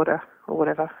Recorder or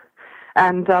whatever.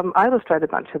 And I illustrated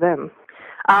a bunch of them.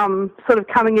 Sort of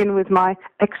coming in with my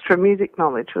extra music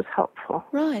knowledge was helpful.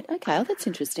 Right, okay, well, that's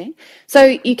interesting.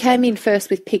 So you came in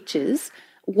first with pictures.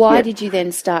 Why did you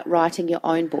then start writing your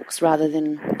own books rather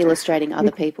than illustrating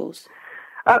other people's?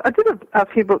 I did a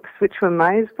few books which were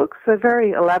maze books. They're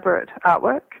very elaborate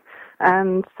artwork,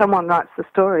 and someone writes the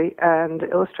story and the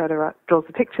illustrator draws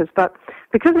the pictures. But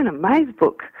because in a maze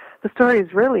book, the story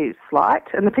is really slight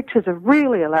and the pictures are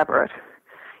really elaborate,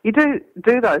 you do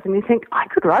those and you think, I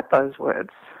could write those words.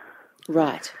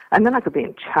 Right. And then I could be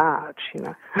in charge, you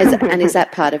know. Is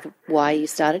that part of why you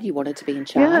started? You wanted to be in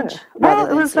charge? Yeah. Well,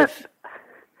 it was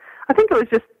I think it was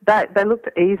just that they looked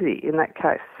easy in that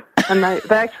case. And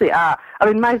they actually are. I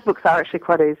mean, maze books are actually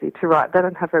quite easy to write. They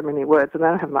don't have very many words and they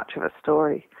don't have much of a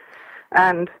story.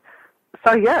 And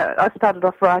so, yeah, I started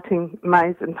off writing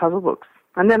maze and puzzle books.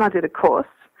 And then I did a course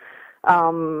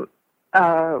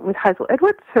with Hazel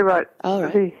Edwards, who wrote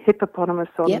The Hippopotamus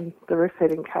on the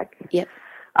Roof-Eating Cake. Yep.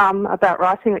 About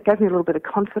writing. It gave me a little bit of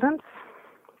confidence.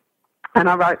 And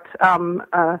I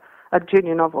wrote a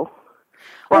junior novel.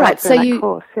 All right, so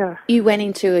you went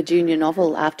into a junior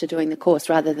novel after doing the course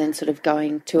rather than sort of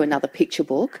going to another picture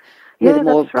book with a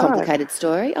more complicated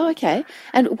story? Oh, okay.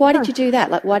 And why did you do that?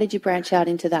 Like, why did you branch out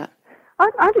into that? I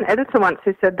had an editor once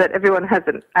who said that everyone has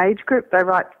an age group they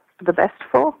write the best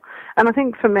for. And I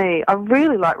think for me, I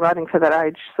really like writing for that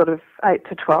age, sort of 8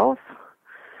 to 12,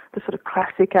 the sort of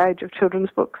classic age of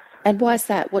children's books. And why is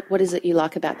that? What is it you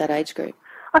like about that age group?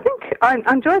 I think I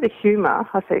enjoy the humour,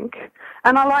 I think.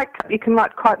 And I like, you can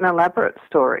write quite an elaborate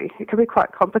story. It can be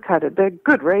quite complicated. They're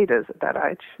good readers at that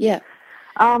age. Yeah.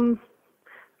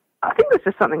 I think there's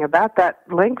just something about that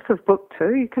length of book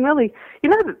too. You can really, do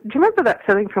you remember that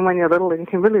feeling from when you're little and you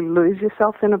can really lose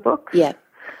yourself in a book? Yeah.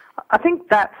 I think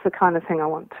that's the kind of thing I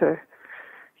want to,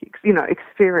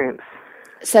 experience.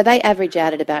 So they average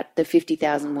out at about the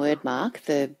 50,000 word mark,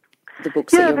 the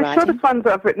books that you're writing? Yeah, the shortest ones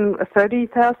I've written are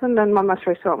 30,000 and my most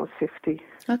recent one was 50.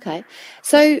 Okay.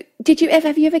 So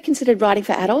have you ever considered writing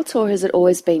for adults, or has it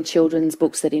always been children's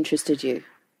books that interested you?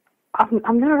 I've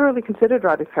never really considered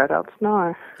writing for adults,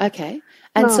 no. Okay.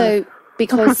 And so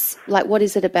because, what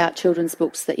is it about children's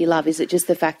books that you love? Is it just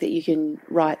the fact that you can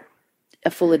write a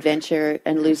full adventure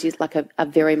and lose you, like a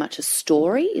very much a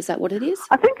story? Is that what it is?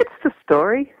 I think it's the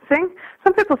story thing.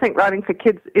 Some people think writing for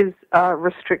kids is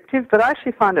restrictive, but I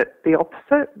actually find it the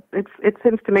opposite. It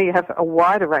seems to me you have a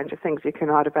wider range of things you can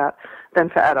write about than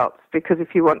for adults, because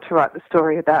if you want to write the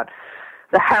story about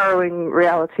the harrowing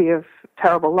reality of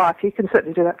terrible life, you can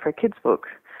certainly do that for a kid's book.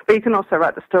 But you can also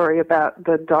write the story about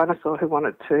the dinosaur who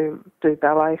wanted to do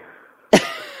ballet.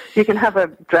 You can have a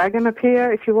dragon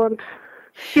appear if you want.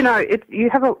 You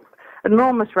have an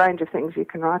enormous range of things you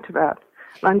can write about.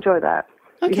 I enjoy that.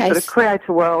 Okay. You can sort of create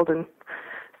a world and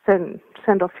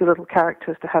send off your little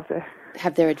characters to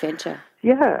have their adventure.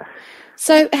 Yeah.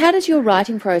 So how does your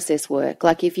writing process work?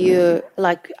 Like if you're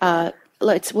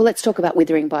let's talk about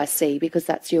Withering by Sea, because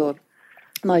that's your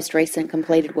most recent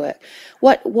completed work.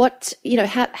 What you know,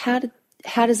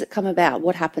 how does it come about?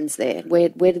 What happens there? Where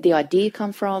did the idea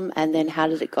come from, and then how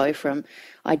did it go from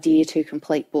idea to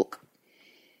complete book?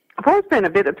 I've always been a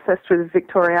bit obsessed with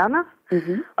Victoriana.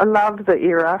 Mm-hmm. I love the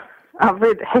era. I've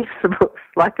read heaps of books,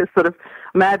 like a sort of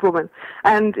mad woman.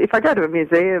 And if I go to a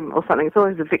museum or something, it's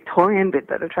always the Victorian bit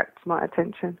that attracts my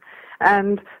attention.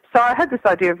 And so I had this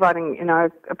idea of writing, you know,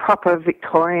 a proper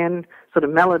Victorian sort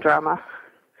of melodrama.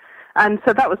 And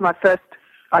so that was my first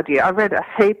idea. I read a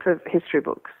heap of history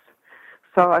books,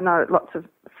 so I know lots of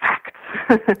facts.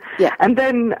 Yeah. And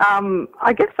then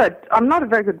I guess I'm not a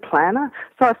very good planner,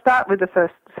 so I start with the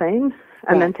first scene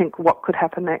and then think, what could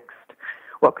happen next?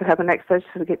 What could happen next? So I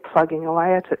just sort of get plugging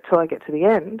away at it till I get to the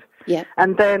end. Yeah.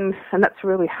 And that's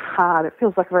really hard. It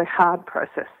feels like a very hard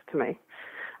process to me.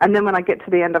 And then when I get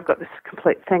to the end, I've got this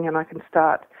complete thing and I can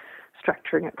start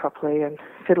structuring it properly and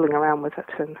fiddling around with it.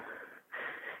 And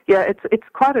yeah, it's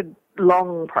quite a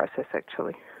long process,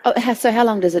 actually. Oh, so how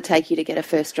long does it take you to get a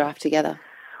first draft together?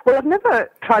 Well, I've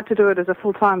never tried to do it as a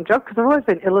full-time job because I've always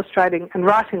been illustrating and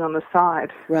writing on the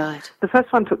side. Right. The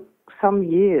first one took some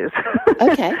years.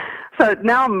 Okay. So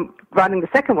now I'm writing the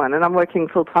second one and I'm working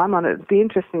full-time on it. It'd be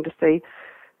interesting to see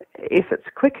if it's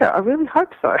quicker. I really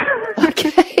hope so.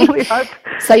 Okay. I really hope.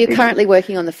 So you're currently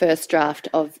working on the first draft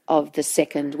of the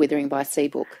second Withering by Sea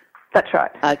book? That's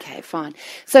right. Okay, fine.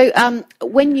 So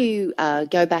when you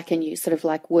go back and you sort of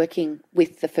like working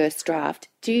with the first draft,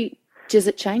 does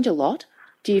it change a lot?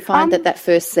 Do you find that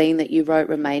first scene that you wrote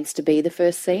remains to be the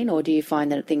first scene, or do you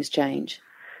find that things change?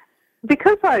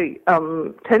 Because I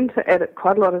tend to edit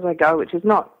quite a lot as I go, which is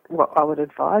not what I would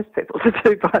advise people to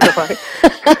do, by the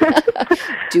way.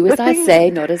 Do as I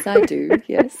say, not as I do,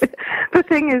 yes. The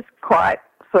thing is quite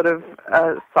sort of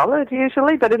solid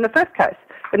usually, but in the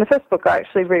first book I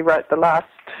actually rewrote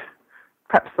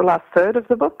perhaps the last third of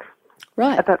the book.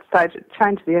 Right. At that stage it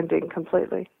changed the ending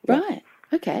completely. Right,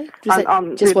 okay.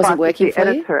 Just wasn't working for you?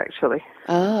 The editor, actually.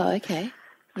 Oh, okay.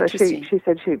 So she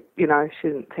said she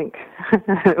didn't think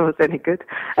it was any good,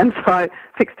 and so I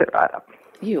fixed it right up.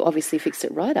 You obviously fixed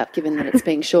it right up, given that it's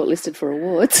being shortlisted for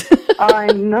awards. I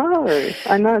know.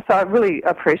 So I really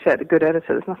appreciate a good editor.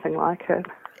 There's nothing like it.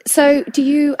 So do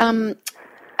you,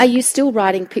 are you still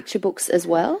writing picture books as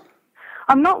well?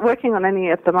 I'm not working on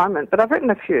any at the moment, but I've written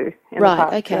a few in the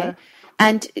past. Right, okay. Yeah.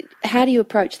 And how do you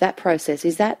approach that process?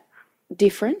 Is that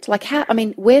different? Like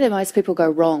where do most people go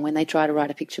wrong when they try to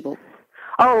write a picture book?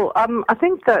 Oh, I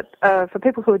think that for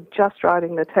people who are just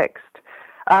writing the text,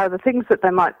 the things that they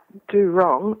might do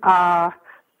wrong are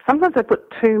sometimes they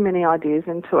put too many ideas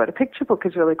into it. A picture book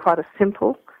is really quite a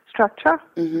simple structure.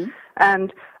 Mm-hmm.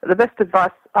 And the best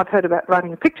advice I've heard about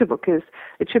writing a picture book is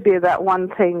it should be about one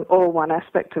thing or one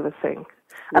aspect of a thing.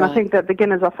 And I think that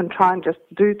beginners often try and just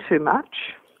do too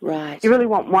much. Right. You really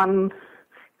want one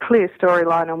clear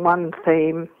storyline and one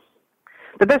theme.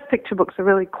 The best picture books are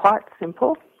really quite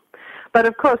simple. But,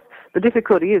 of course, the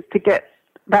difficulty is to get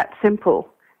that simple.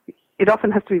 It often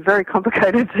has to be very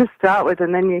complicated to start with,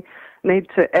 and then you need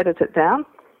to edit it down.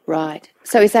 Right.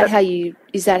 So is that how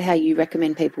you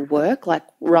recommend people work? Like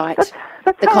write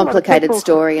that's the complicated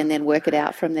story and then work it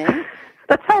out from there?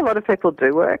 That's how a lot of people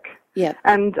do work. Yeah.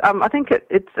 And I think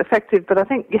it's effective, but I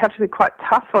think you have to be quite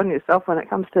tough on yourself when it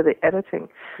comes to the editing.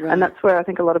 Right. And that's where I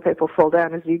think a lot of people fall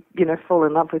down, is you fall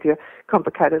in love with your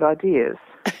complicated ideas.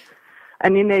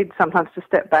 And you need sometimes to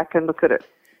step back and look at it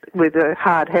with a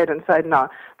hard head and say, no,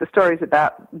 the story's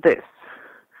about this.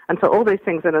 And so all these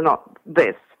things that are not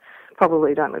this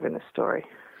probably don't live in the story.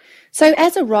 So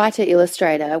as a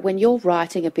writer-illustrator, when you're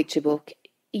writing a picture book,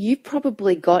 you've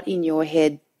probably got in your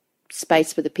head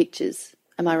space for the pictures.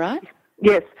 Am I right?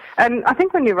 Yes. And I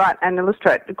think when you write and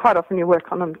illustrate, quite often you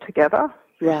work on them together.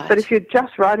 Right. But if you're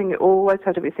just writing, you always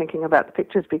have to be thinking about the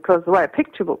pictures, because the way a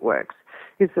picture book works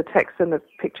is the text and the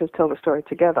pictures tell the story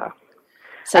together.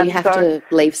 So you have to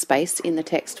leave space in the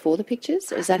text for the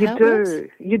pictures? Is that how it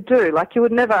works? You do. Like, you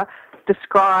would never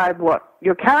describe what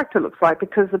your character looks like,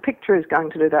 because the picture is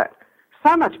going to do that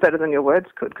so much better than your words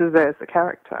could, because there's the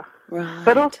character. Right.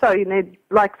 But also you need,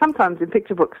 like, sometimes in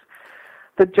picture books,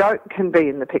 the joke can be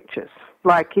in the pictures.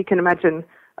 Like, you can imagine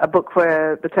a book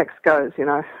where the text goes,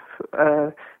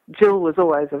 Jill was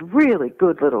always a really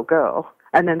good little girl,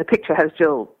 and then the picture has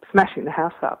Jill smashing the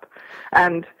house up.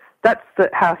 And that's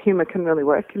how humour can really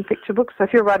work in picture books. So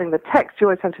if you're writing the text, you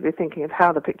always have to be thinking of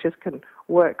how the pictures can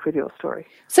work with your story.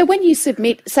 So when you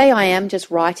submit, say I am just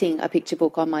writing a picture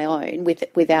book on my own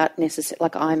without necessarily,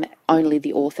 like I'm only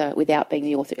the author without being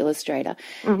the author-illustrator,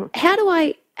 mm-hmm.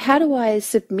 How do I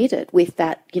submit it with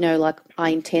that, like I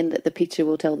intend that the picture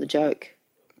will tell the joke?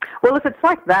 Well, if it's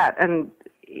like that, and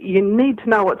you need to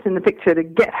know what's in the picture to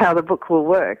get how the book will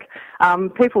work,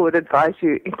 people would advise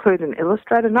you include an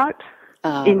illustrator note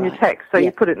in your text. So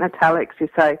you put it in italics, you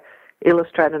say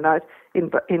illustrator note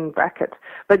in brackets.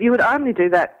 But you would only do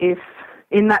that if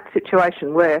in that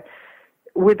situation where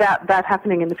without that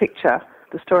happening in the picture,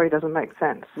 the story doesn't make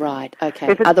sense. Right,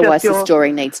 okay. Otherwise the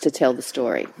story needs to tell the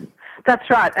story. That's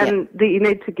right, and you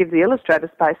need to give the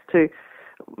illustrator space to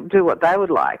do what they would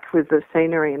like with the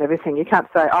scenery and everything. You can't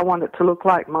say, I want it to look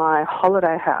like my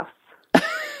holiday house,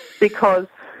 because,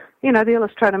 the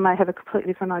illustrator may have a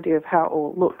completely different idea of how it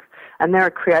will look, and they're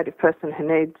a creative person who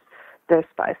needs their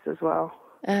space as well.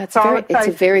 It's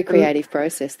a very creative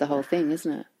process, the whole thing,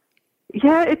 isn't it?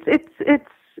 Yeah,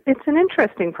 it's an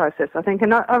interesting process, I think,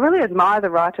 and I really admire the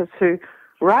writers who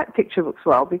write picture books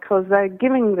well, because they're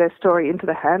giving their story into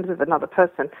the hands of another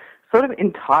person sort of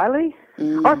entirely.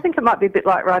 I think it might be a bit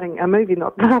like writing a movie,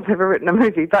 not that I've ever written a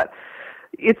movie, but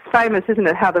it's famous, isn't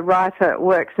it, how the writer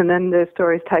works and then the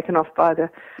story is taken off by the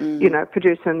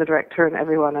producer and the director and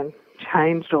everyone and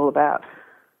changed all about.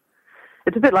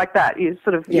 It's a bit like that. You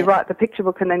write the picture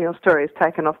book and then your story is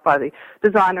taken off by the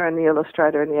designer and the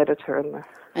illustrator and the editor and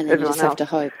then you just have to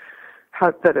hope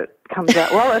that it comes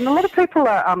out well. And a lot of people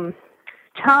are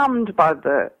charmed by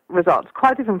the results,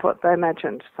 quite different from what they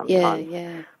imagined sometimes.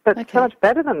 Yeah. But so much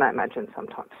better than they imagined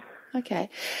sometimes. Okay.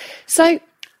 So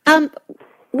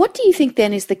what do you think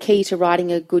then is the key to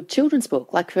writing a good children's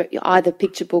book, like for either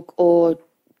picture book or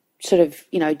sort of,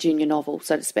 junior novel,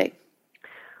 so to speak?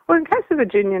 Well, in case of a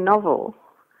junior novel,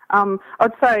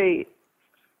 I'd say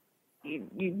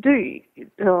you've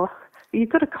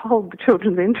got to hold the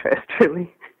children's interest,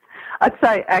 really. I'd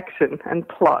say action and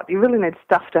plot. You really need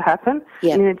stuff to happen.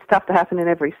 Yep. And you need stuff to happen in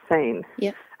every scene.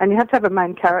 Yep. And you have to have a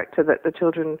main character that the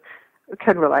children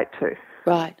can relate to.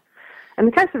 Right. In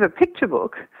the case of a picture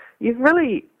book, you've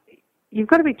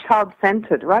got to be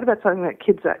child-centred, write about something that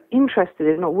kids are interested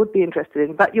in or would be interested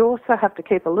in, but you also have to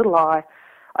keep a little eye,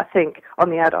 I think,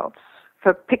 on the adults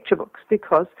for picture books,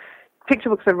 because picture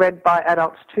books are read by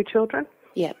adults to children.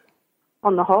 Yep.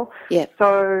 On the whole. Yep.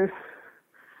 So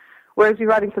whereas you're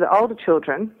writing for the older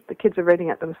children, the kids are reading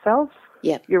it themselves.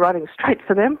 Yep. You're writing straight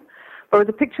for them. But with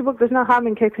a picture book, there's no harm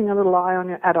in keeping a little eye on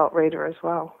your adult reader as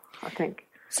well, I think.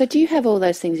 So do you have all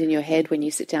those things in your head when you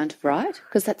sit down to write?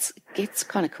 Because that gets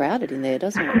kind of crowded in there,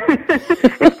 doesn't it?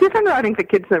 It's different writing for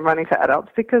kids than writing for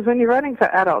adults, because when you're writing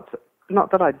for adults,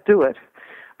 not that I do it,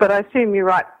 but I assume you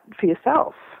write for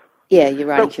yourself. Yeah, you're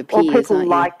writing for peers, or people aren't you?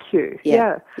 like you.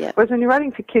 Yeah. Whereas when you're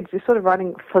writing for kids, you're sort of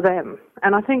writing for them.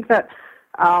 And I think that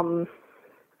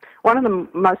one of the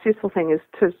most useful things is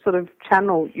to sort of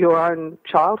channel your own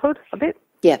childhood a bit.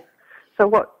 Yeah.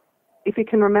 So if you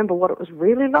can remember what it was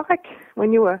really like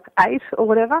when you were 8 or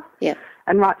whatever,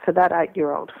 and write for that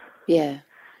 8-year-old. Yeah.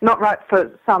 Not write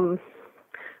for some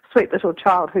sweet little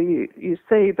child who you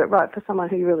see, but write for someone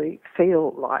who you really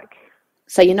feel like.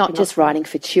 So you're not just writing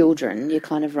for children, you're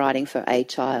kind of writing for a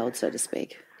child, so to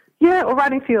speak. Yeah, or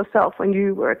writing for yourself when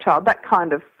you were a child, that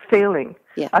kind of feeling,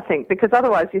 I think, because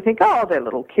otherwise you think, they're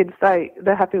little kids,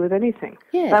 they're happy with anything.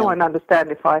 Yeah, they won't understand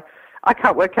if I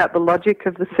can't work out the logic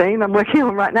of the scene I'm working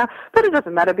on right now, but it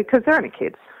doesn't matter because they're only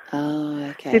kids. Oh,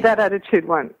 okay. See, that attitude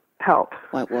won't help.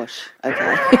 Won't wash.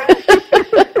 Okay.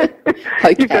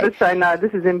 Okay. You've got to say, no,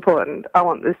 this is important. I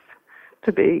want this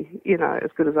to be,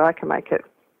 as good as I can make it.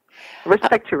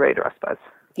 Respect your reader, I suppose.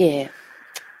 Yeah.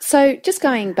 So just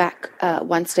going back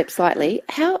one step slightly,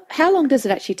 how long does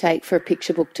it actually take for a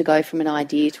picture book to go from an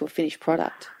idea to a finished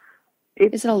product?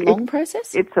 Is it a long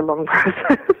process? It's a long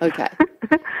process. Okay.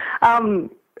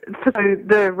 So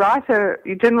the writer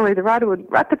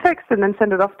would write the text and then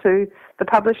send it off to the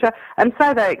publisher, and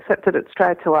say they accepted it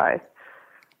straight away.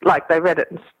 Like they read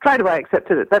it and straight away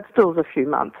accepted it. That still is a few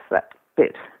months, that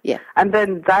bit. Yeah. And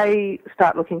then they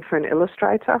start looking for an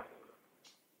illustrator.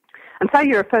 And say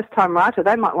you're a first-time writer,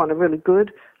 they might want a really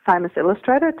good, famous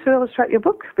illustrator to illustrate your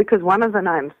book, because one of the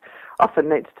names often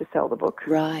needs to sell the book.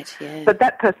 Right, yeah. But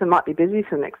that person might be busy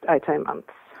for the next 18 months.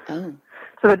 Oh.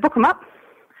 So they book them up.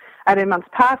 18 months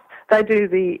pass, they do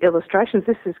the illustrations.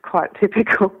 This is quite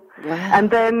typical. Wow. And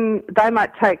then they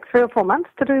might take 3 or 4 months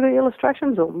to do the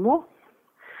illustrations or more.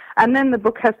 And then the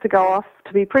book has to go off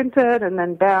to be printed and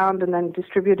then bound and then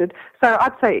distributed. So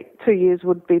I'd say 2 years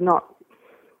would be not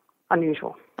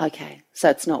unusual. Okay, so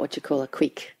it's not what you call a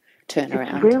quick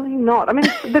turnaround. It's really not. I mean,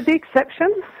 there'd be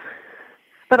exceptions.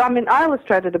 But, I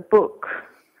illustrated a book.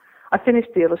 I finished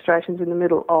the illustrations in the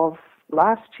middle of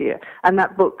last year, and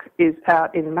that book is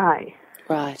out in May.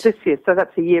 Right. This year. So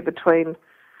that's a year between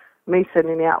me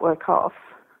sending the artwork off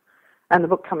and the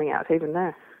book coming out even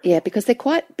there. Yeah, because they're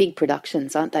quite big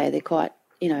productions, aren't they? They're quite,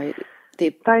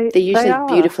 They're usually are.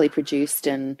 beautifully produced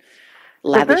and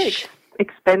They're very lavish.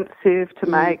 expensive to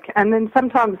make, and then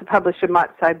sometimes the publisher might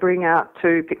say bring out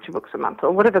 2 picture books a month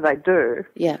or whatever they do.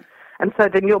 Yeah. And so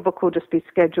then your book will just be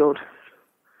scheduled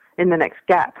in the next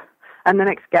gap, and the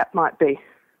next gap might be,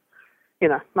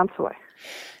 months away.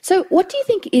 So what do you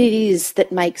think it is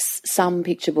that makes some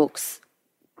picture books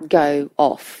go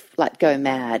off, like go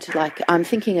mad? Like I'm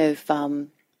thinking of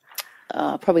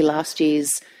probably last year's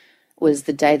was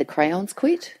The Day the Crayons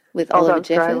Quit with Oliver That was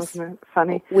great, Jeffers, wasn't it?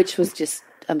 Funny. which was just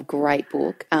a great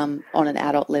book on an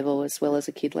adult level as well as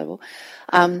a kid level.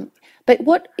 But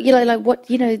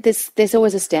there's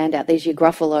always a standout. There's your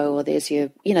Gruffalo, or there's your,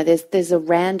 there's a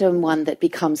random one that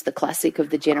becomes the classic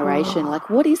of the generation. Like,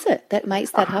 what is it that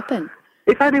makes that happen?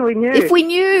 If only we knew. If we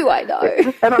knew, I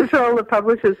know. And I'm sure all the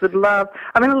publishers would love.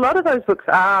 I mean, a lot of those books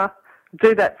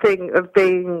do that thing of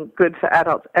being good for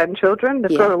adults and children.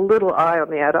 They've got a little eye on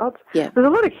the adults. Yeah. There's a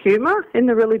lot of humour in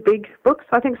the really big books.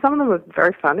 I think some of them are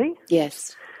very funny.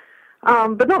 Yes.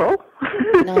 But not all.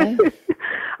 No.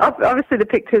 Obviously, the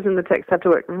pictures and the text have to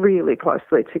work really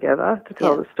closely together to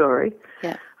tell the story.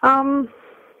 Yeah. No,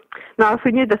 if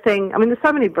we knew the thing, I mean, there's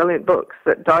so many brilliant books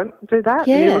that don't do that.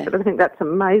 Yeah. You look at them and think that's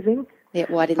amazing. Yeah,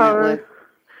 why didn't that work?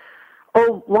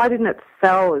 Or why didn't it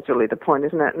sell is really the point,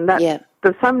 isn't it? And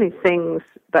there's so many things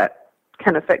that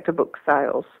can affect a book's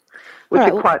sales, which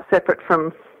are quite separate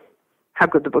from how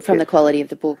good the book is. From the quality of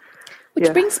the book.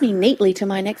 Which brings me neatly to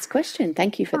my next question.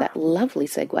 Thank you for that lovely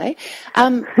segue.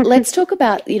 Let's talk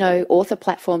about, author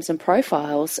platforms and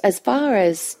profiles. As far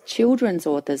as children's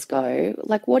authors go,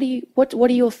 like what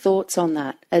are your thoughts on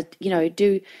that?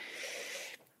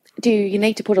 Do you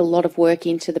need to put a lot of work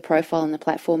into the profile and the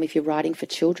platform if you're writing for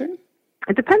children?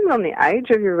 It depends on the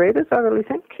age of your readers, I really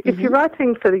think. Mm-hmm. If you're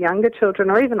writing for the younger children,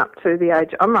 or even up to the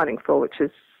age I'm writing for, which is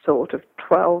sort of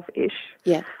 12-ish,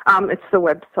 it's the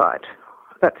website.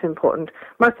 That's important.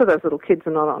 Most of those little kids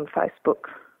are not on Facebook.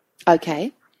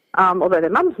 Okay. Although their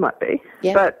mums might be.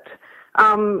 Yeah. But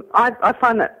I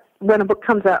find that when a book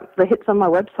comes out, the hits on my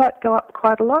website go up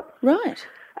quite a lot. Right.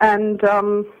 And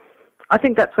I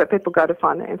think that's where people go to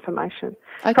find their information.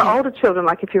 Okay. For older children,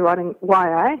 like if you're writing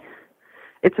YA,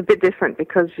 it's a bit different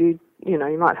because you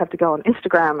might have to go on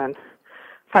Instagram and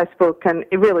Facebook and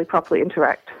really properly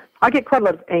interact. I get quite a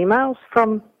lot of emails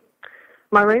from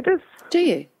my readers. Do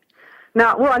you?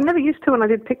 Now, well, I never used to when I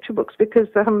did picture books because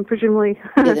presumably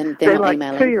they're like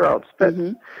emailing. 2-year-olds. But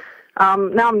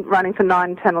now I'm writing for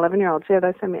 9, 10, 11-year-olds. Yeah,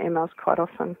 they send me emails quite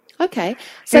often. Okay.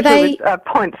 So usually with,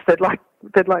 points they'd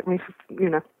like me,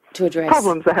 to address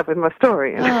problems I have with my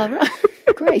story. Oh, right.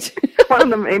 Great. One of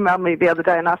them emailed me the other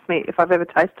day and asked me if I've ever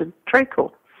tasted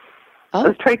treacle. Oh.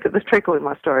 There's treacle in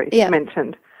my story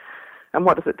mentioned. And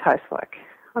what does it taste like?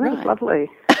 I think it's lovely.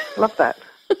 Love that.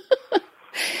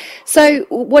 So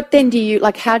what then do you,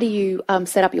 how do you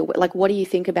set up what do you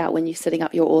think about when you're setting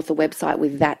up your author website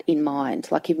with that in mind?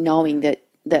 Like knowing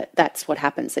that's what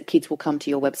happens, that kids will come to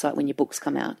your website when your books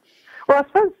come out. Well, I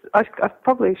suppose I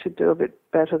probably should do a bit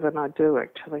better than I do,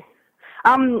 actually.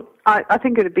 I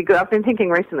think it would be good. I've been thinking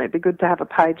recently it'd be good to have a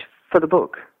page for the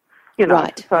book,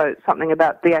 Right. So something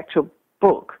about the actual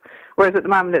book. Whereas at the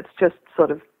moment it's just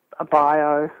sort of a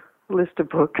bio, list of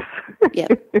books,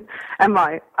 and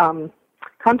my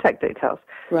contact details.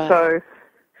 Right. So,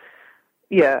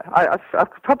 I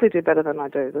could probably do better than I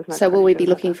do. There's no so will we be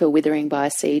looking for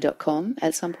witheringbyc.com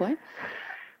at some point?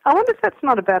 I wonder if that's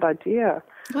not a bad idea.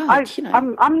 Well,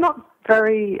 I'm not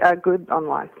very good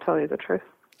online, to tell you the truth.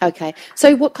 Okay.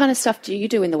 So what kind of stuff do you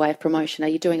do in the way of promotion? Are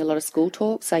you doing a lot of school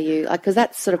talks? Are you, because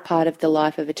that's sort of part of the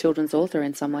life of a children's author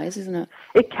in some ways, isn't it?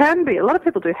 It can be. A lot of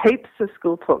people do heaps of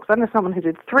school talks. I know someone who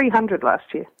did 300 last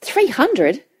year.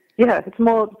 300? Yeah, it's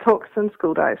more talks than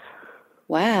school days.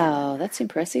 Wow, that's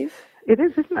impressive. It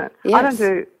is, isn't it? Yes.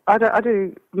 I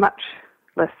do much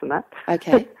less than that.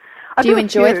 Okay. Do you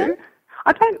enjoy them?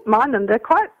 I don't mind them. They're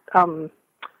quite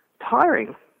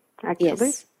tiring, actually.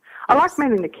 Yes. I like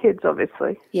meeting the kids,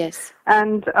 obviously. Yes.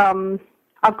 And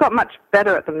I've got much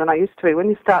better at them than I used to be. When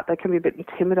you start, they can be a bit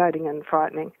intimidating and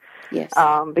frightening. Yes.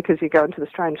 Because you go into the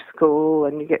strange school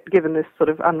and you get given this sort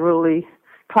of unruly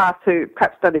class who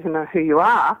perhaps don't even know who you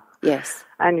are. Yes.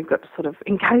 And you've got to sort of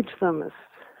engage them.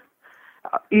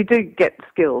 You do get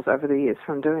skills over the years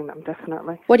from doing them,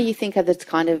 definitely. What do you think are the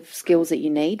kind of skills that you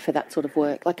need for that sort of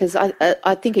work? Because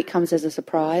I think it comes as a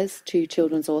surprise to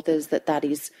children's authors that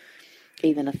is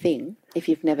even a thing if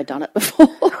you've never done it before.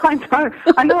 I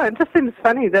know. It just seems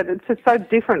funny that it's so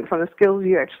different from the skills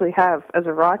you actually have as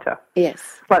a writer. Yes.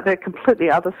 Like they're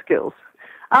completely other skills.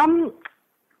 Some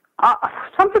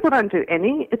people don't do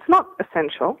any. It's not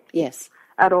essential. Yes.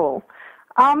 At all.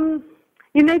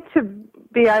 you need to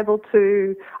be able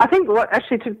to, I think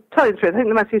to tell you the truth, I think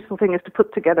the most useful thing is to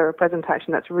put together a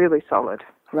presentation that's really solid.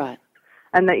 Right.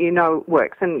 And that you know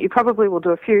works. And you probably will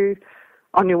do a few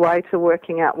on your way to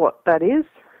working out what that is.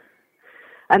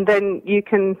 And then you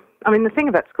can, the thing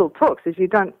about school talks is you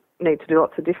don't need to do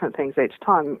lots of different things each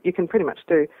time. You can pretty much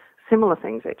do similar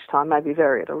things each time, maybe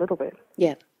vary it a little bit.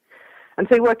 Yeah. And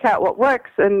so you work out what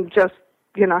works and just,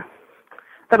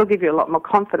 that'll give you a lot more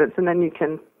confidence, and then you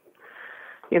can,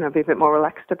 be a bit more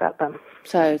relaxed about them.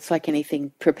 So it's like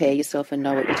anything, prepare yourself and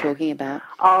know what you're talking about.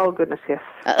 Oh, goodness, yes.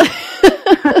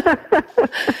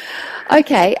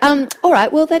 Okay. All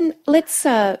right. Well, then let's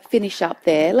finish up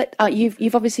there.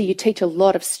 You've obviously, you teach a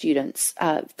lot of students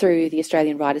through the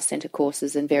Australian Writers' Centre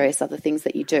courses and various other things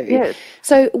that you do. Yes.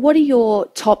 So what are your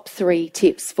top 3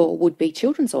 tips for would-be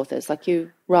children's authors? Like,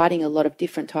 you're writing a lot of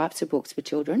different types of books for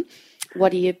children.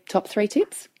 What are your top 3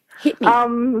 tips? Hit me.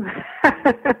 Come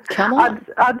on.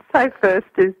 I'd say first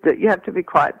is that you have to be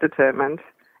quite determined.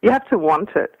 You have to want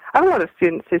it. I have a lot of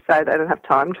students who say they don't have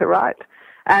time to write.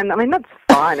 And, that's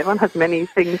fine. Everyone has many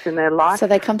things in their life. So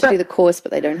they come to do the course,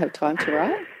 but they don't have time to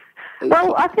write?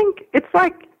 Well, I think it's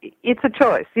a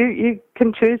choice. You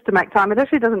can choose to make time. It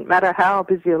actually doesn't matter how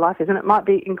busy your life is, and it might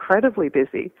be incredibly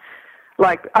busy,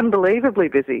 like unbelievably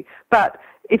busy. But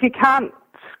if you can't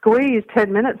squeeze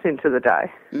 10 minutes into the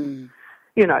day,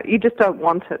 you just don't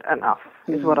want it enough,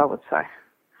 is what I would say.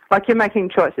 Like, you're making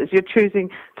choices. You're choosing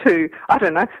to,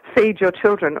 feed your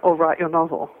children or write your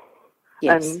novel.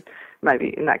 Yes. And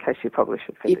maybe in that case you probably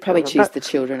should feed You'd probably children, choose the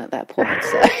children at that point,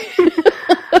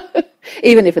 so.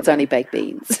 Even if it's only baked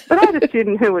beans. But I had a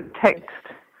student who would text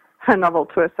her novel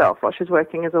to herself while she's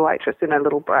working as a waitress in her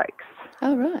little breaks.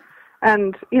 Oh, right.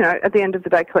 And, at the end of the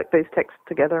day, collect these texts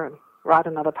together and write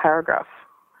another paragraph.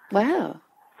 Wow.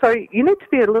 So you need to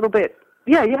be a little bit,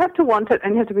 you have to want it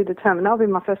and you have to be determined. That'll be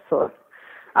my first thought.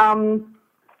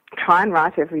 Try and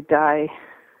write every day.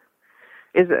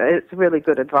 It's really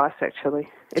good advice, actually.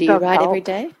 Do you write every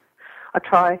day? I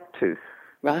try to.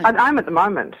 Right. I'm at the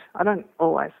moment. I don't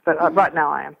always, but right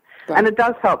now I am. Right. And it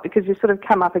does help because you sort of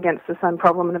come up against the same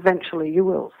problem and eventually you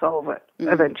will solve it,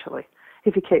 eventually,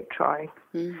 if you keep trying.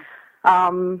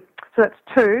 So that's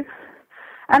 2.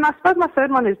 And I suppose my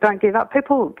third one is don't give up.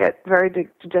 People get very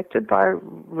dejected by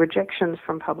rejections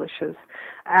from publishers.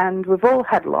 And we've all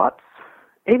had lots.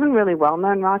 Even really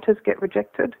well-known writers get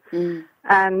rejected.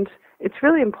 And it's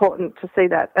really important to see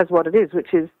that as what it is,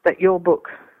 which is that your book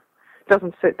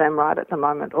doesn't suit them right at the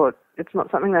moment, or it's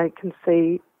not something they can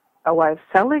see a way of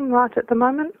selling right at the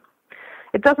moment.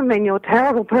 It doesn't mean you're a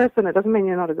terrible person. It doesn't mean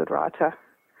you're not a good writer.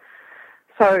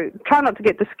 So try not to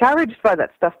get discouraged by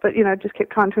that stuff, but, just keep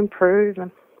trying to improve.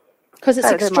 Because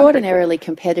it's extraordinarily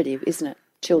competitive, isn't it,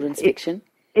 children's fiction?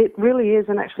 It really is,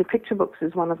 and actually picture books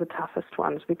is one of the toughest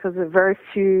ones because there are very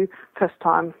few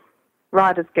first-time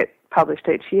writers get published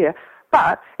each year,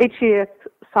 but each year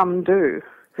some do.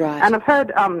 Right. And I've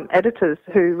heard editors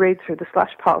who read through the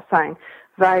slush pile saying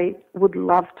they would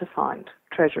love to find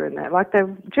treasure in there. Like,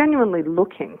 they're genuinely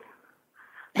looking.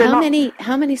 How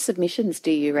many submissions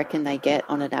do you reckon they get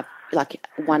on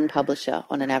one publisher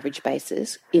on an average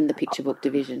basis in the picture book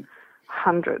division?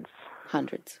 Hundreds.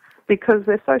 Because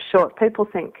they're so short, people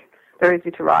think they're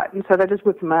easy to write, and so they just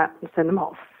whip them out and send them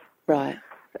off. Right.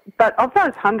 But of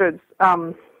those hundreds,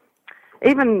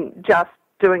 even just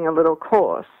doing a little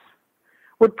course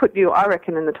would put you, I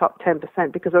reckon, in the top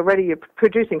 10% because already you're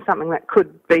producing something that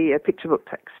could be a picture book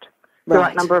text. The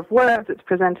right number of words, it's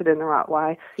presented in the right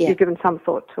way, you've given some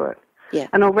thought to it. Yeah.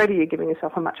 And already you're giving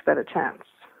yourself a much better chance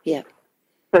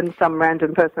than some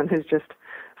random person who's just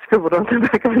scribbled on the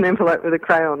back of an envelope with a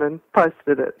crayon and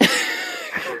posted it.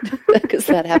 Because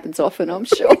that happens often, I'm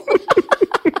sure.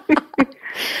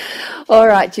 All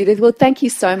right, Judith. Well, thank you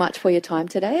so much for your time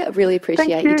today. I really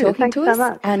appreciate you talking to us.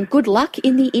 So much. And good luck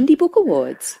in the Indie Book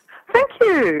Awards. Thank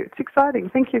you. It's exciting.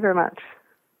 Thank you very much.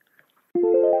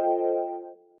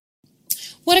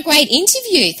 What a great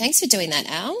interview. Thanks for doing that,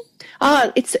 Al.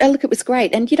 Oh, it was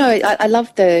great. And, I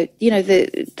love the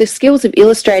skills of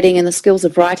illustrating and the skills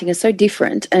of writing are so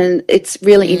different. And it's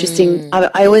really interesting.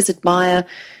 I always admire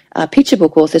picture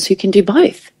book authors who can do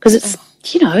both because it's,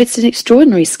 it's an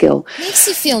extraordinary skill. Makes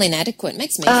you feel inadequate.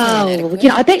 Makes me feel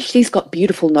inadequate. I bet she's got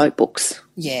beautiful notebooks.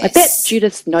 Yes. I bet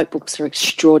Judith's notebooks are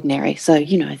extraordinary. So,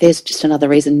 there's just another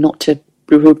reason not to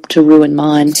ruin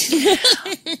mine.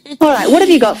 All right, what have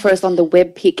you got for us on the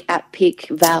web pick, app pick,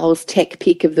 Val's tech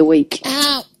pick of the week?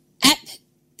 Our app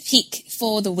pick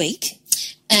for the week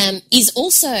is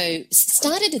also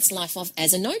started its life off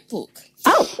as a notebook.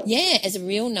 Oh. Yeah, as a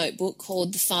real notebook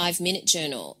called the 5-Minute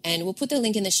Journal. And we'll put the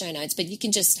link in the show notes, but you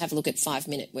can just have a look at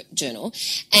 5-Minute Journal.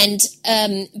 And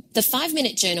the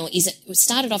 5-Minute Journal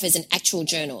started off as an actual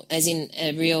journal, as in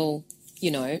a real,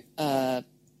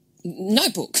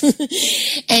 notebook.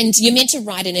 And you're meant to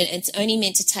write in it. It's only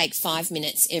meant to take 5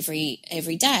 minutes every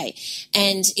day.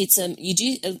 And it's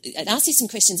it asks you some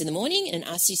questions in the morning and it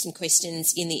asks you some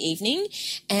questions in the evening.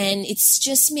 And it's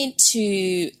just meant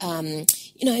to,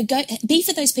 be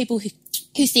for those people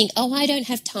who think, oh, I don't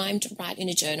have time to write in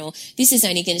a journal. This is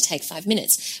only going to take 5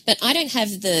 minutes. But I don't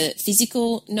have the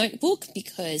physical notebook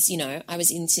because, I was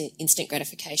into instant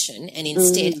gratification and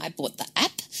instead I bought the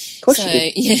app. Of course you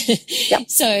did. Yeah. Yep.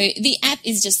 So the app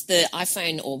is just the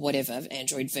iPhone or whatever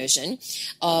Android version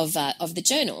of the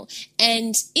journal.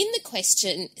 And in the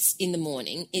questions in the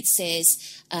morning, it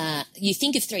says, you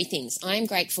think of 3 things. I am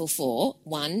grateful for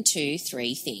 1, 2,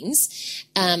 3 things.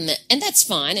 And that's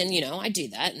fine. And, I do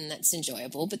that and that's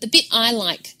enjoyable. But the bit I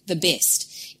like the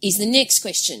best is the next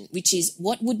question, which is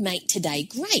what would make today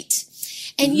great?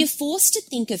 And you're forced to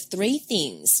think of 3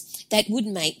 things that would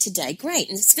make today great.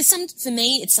 And for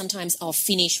me, it's sometimes I'll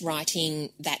finish writing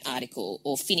that article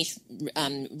or finish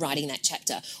writing that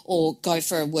chapter or go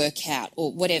for a workout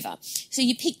or whatever. So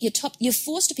you pick you're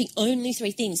forced to pick only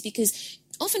 3 things because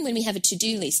often when we have a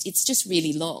to-do list, it's just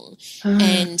really long.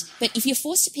 But if you're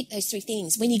forced to pick those 3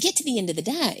 things, when you get to the end of the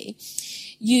day,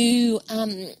 you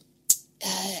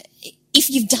if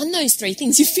you've done those 3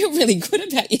 things, you feel really good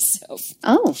about yourself.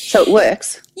 Oh, so it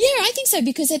works. Yeah, I think so,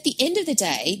 because at the end of the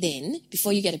day, then,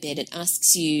 before you go to bed, it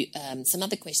asks you some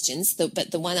other questions,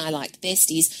 but the one I liked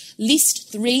best is list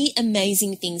 3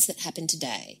 amazing things that happened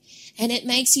today. And it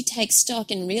makes you take stock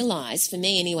and realise, for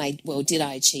me anyway, well, did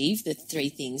I achieve the 3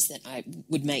 things that I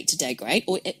would make today great?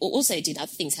 Or also did other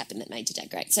things happen that made today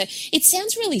great? So it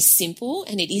sounds really simple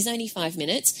and it is only 5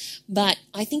 minutes, but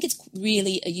I think it's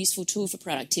really a useful tool for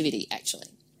productivity, actually.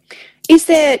 Does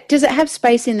it have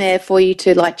space in there for you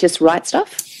to just write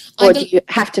stuff? Or do you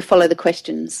have to follow the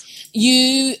questions?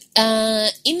 In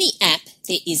the app,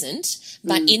 there isn't.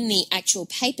 But in the actual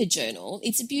paper journal,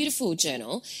 it's a beautiful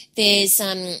journal. There's,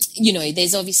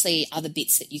 there's obviously other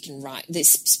bits that you can write.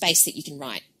 There's space that you can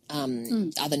write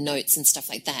other notes and stuff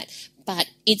like that. But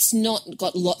it's not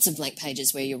got lots of blank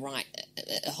pages where you write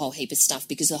a whole heap of stuff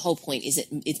because the whole point is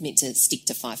it's meant to stick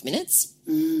to 5 minutes.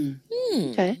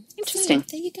 Okay, interesting. So,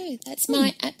 there you go. That's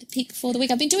my app pick for the week.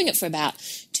 I've been doing it for about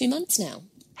 2 months now.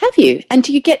 Have you? And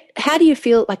how do you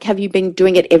feel, have you been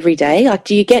doing it every day?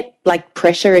 Do you get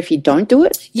pressure if you don't do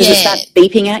it? Does it start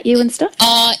beeping at you and stuff?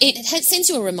 It sends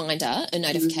you a reminder, a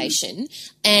notification,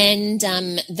 and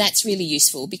that's really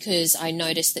useful because I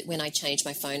noticed that when I changed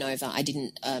my phone over, I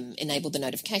didn't enable the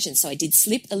notification, so I did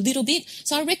slip a little bit.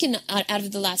 So I reckon out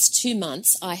of the last 2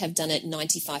 months, I have done it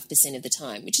 95% of the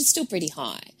time, which is still pretty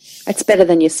high. It's better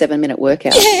than your 7-minute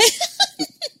workout. Yeah.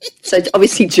 So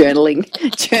obviously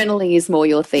journaling is more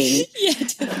your thing. Yeah,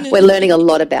 definitely. We're learning a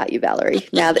lot about you, Valerie.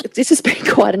 Now, this has been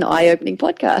quite an eye-opening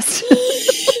podcast.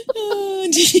 Oh,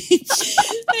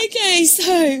 okay,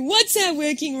 so what's our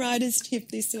working writer's tip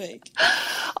this week?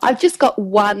 I've just got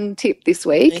one tip this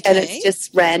week, and it's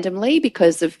just randomly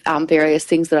because of various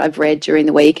things that I've read during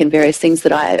the week and various things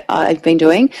that I've been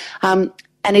doing. And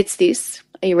it's this.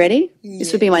 Are you ready? Yeah.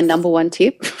 This would be my number 1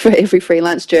 tip for every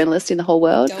freelance journalist in the whole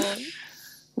world. Go on.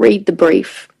 Read the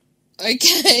brief.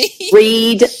 Okay.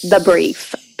 Read the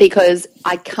brief, because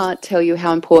I can't tell you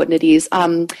how important it is.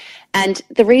 And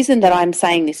the reason that I'm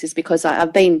saying this is because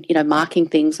I've been, marking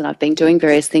things and I've been doing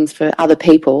various things for other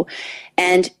people,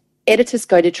 and editors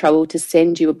go to trouble to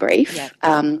send you a brief,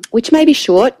 which may be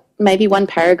short, maybe 1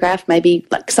 paragraph, maybe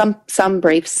some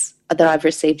briefs that I've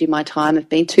received in my time have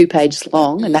been 2 pages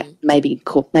long, and that may be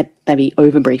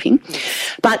over briefing,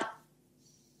 but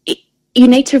you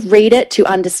need to read it to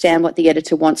understand what the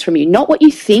editor wants from you, not what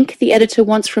you think the editor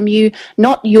wants from you,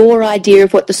 not your idea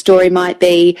of what the story might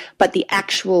be, but the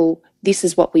actual, this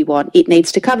is what we want. It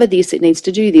needs to cover this, it needs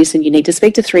to do this, and you need to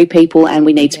speak to 3 people, and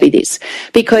we need to be this.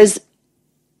 Because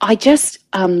I just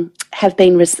have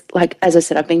been, as I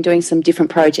said, I've been doing some different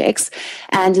projects,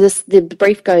 and the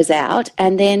brief goes out,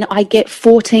 and then I get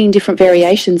 14 different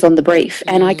variations on the brief,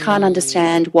 and I can't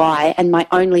understand why, and my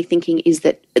only thinking is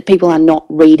that people are not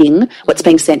reading what's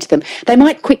being sent to them. They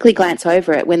might quickly glance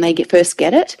over it when they first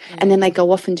get it, and then they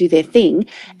go off and do their thing,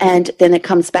 and then it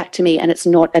comes back to me, and it's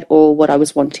not at all what I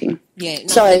was wanting. Yeah,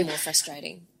 nothing more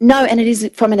frustrating. No, and it is,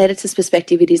 from an editor's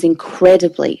perspective, it is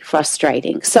incredibly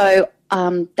frustrating. So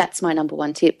that's my number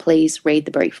 1 tip. Please read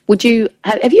the brief.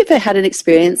 Have you ever had an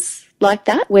experience like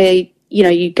that where,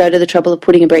 you go to the trouble of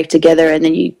putting a brief together and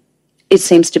then it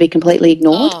seems to be completely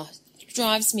ignored? Oh,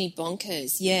 drives me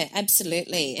bonkers. Yeah,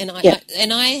 absolutely. And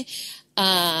I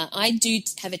do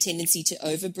have a tendency to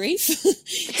overbrief.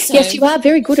 So, yes, you are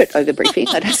very good at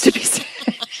overbriefing. That has to be said.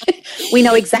 We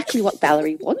know exactly what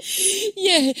Valerie wants.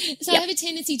 Yeah, so I have a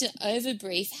tendency to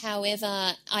overbrief.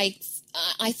 However, I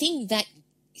think that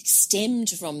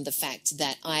stemmed from the fact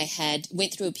that I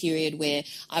went through a period where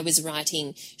I was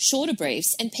writing shorter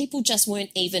briefs and people just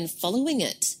weren't even following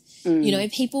it. You know,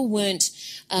 people weren't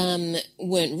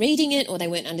reading it or they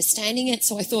weren't understanding it.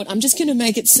 So I thought, I'm just going to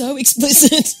make it so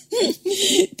explicit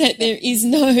that there is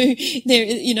no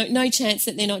chance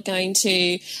that they're not going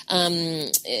to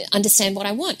understand what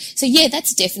I want. So yeah,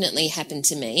 that's definitely happened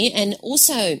to me. And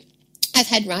also, I've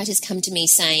had writers come to me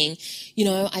saying, you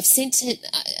know, I've sent it,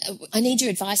 I need your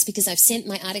advice because I've sent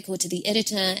my article to the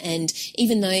editor and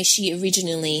even though she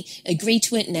originally agreed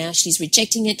to it, now she's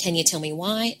rejecting it. Can you tell me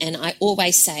why? And I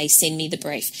always say, send me the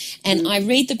brief. And I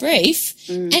read the brief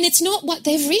and it's not what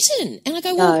they've written. And I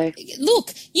go, well,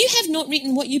 look, you have not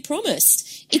written what you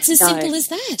promised. It's as simple as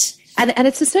that. And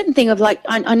it's a certain thing of like,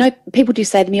 I know people do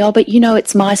say to me, oh, but you know,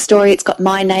 it's my story, it's got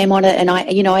my name on it, and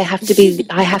I have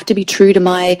to be true to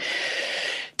my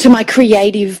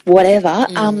creative whatever,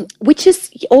 which is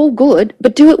all good,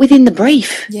 but do it within the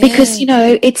brief because, you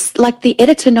know, it's like the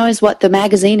editor knows what the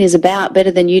magazine is about better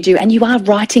than you do, and you are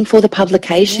writing for the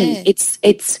publication. Yeah.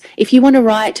 It's if you want to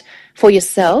write for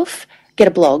yourself, get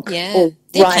a blog or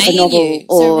write a novel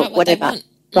or whatever.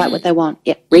 Write what they want.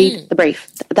 Yeah, read the brief.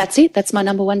 That's it. That's my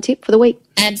number one tip for the week.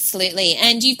 Absolutely.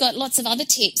 And you've got lots of other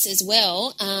tips as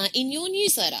well in your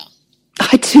newsletter.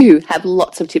 I do have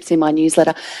lots of tips in my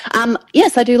newsletter.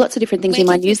 Yes, I do lots of different things in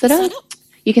my newsletter.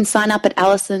 You can sign up at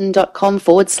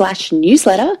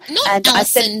alison.com/newsletter. Not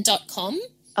alison.com.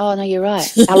 Oh, no, you're right.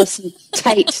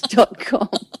 AlisonTate.com.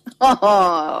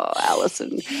 Oh,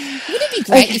 Alison. Would it be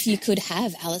great if you could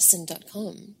have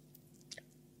alison.com?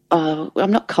 Oh,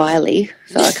 I'm not Kylie,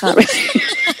 so I can't really.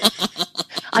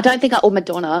 I don't think or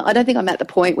Madonna. I don't think I'm at the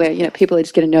point where, you know, people are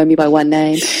just going to know me by one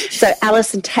name. So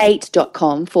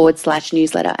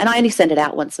AlisonTate.com/newsletter. And I only send it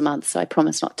out once a month, so I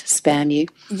promise not to spam you.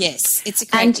 Yes, it's a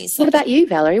great newsletter. What about you,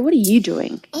 Valerie? What are you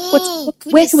doing?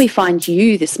 Where can we find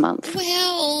you this month?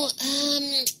 Well,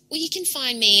 you can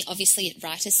find me obviously at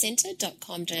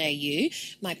writercentre.com.au.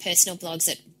 My personal blog's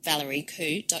at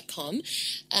valeriekoo.com.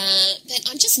 But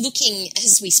I'm just looking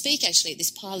as we speak actually at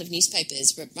this pile of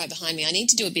newspapers right behind me. I need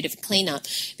to do a bit of a clean-up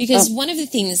because one of the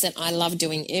things that I love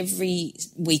doing every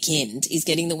weekend is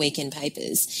getting the weekend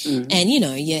papers. And, you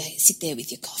know, you sit there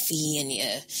with your coffee and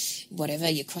your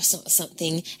croissant or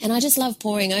something, and I just love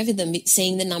poring over them,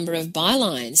 seeing the number of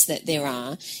bylines that there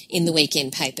are in the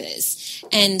weekend papers.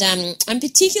 And I'm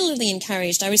particularly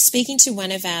encouraged. I was speaking to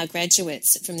one of our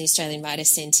graduates from the Australian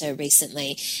Writers' Centre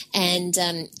recently, and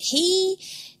he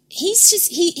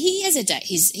has a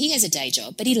day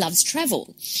job, but he loves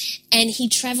travel, and he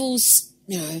travels,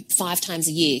 you know, 5 times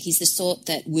a year. He's the sort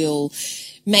that will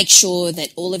make sure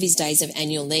that all of his days of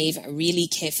annual leave are really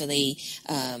carefully,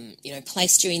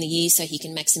 placed during the year so he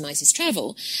can maximise his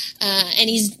travel. And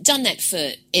he's done that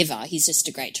forever. He's just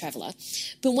a great traveller.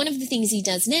 But one of the things he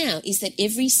does now is that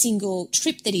every single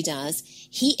trip that he does,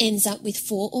 he ends up with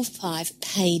 4 or 5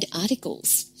 paid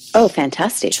articles. Oh,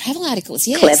 fantastic. Travel articles,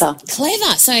 yes. Clever.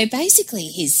 So basically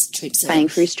his trips are... Paying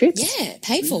for his trips? Yeah,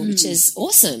 paid for, which is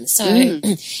awesome. So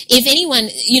if anyone,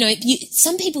 you know,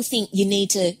 some people think you need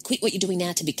to quit what you're doing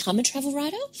now to become a travel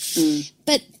writer,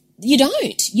 but you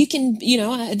don't. You can, you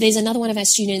know, there's another one of our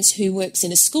students who works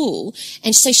in a school,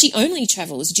 and so she only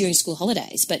travels during school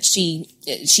holidays, but she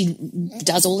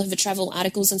does all of her travel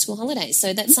articles on school holidays.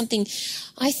 So that's something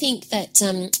I think that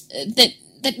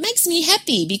that makes me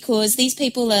happy, because these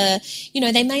people are, you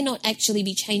know, they may not actually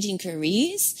be changing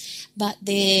careers, but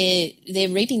they're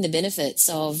reaping the benefits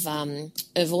of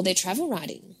all their travel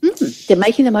writing. They're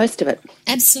making the most of it.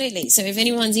 Absolutely. So if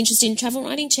anyone's interested in travel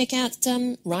writing, check out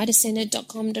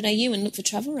writercentre.com.au and look for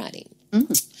travel writing.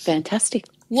 Fantastic.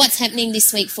 What's happening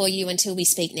this week for you until we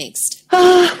speak next?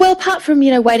 Well, apart from, you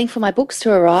know, waiting for my books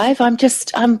to arrive, I'm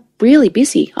really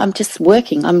busy. I'm just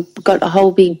working. I've got a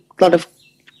whole big lot of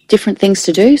different things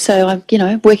to do. So I'm, you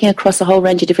know, working across a whole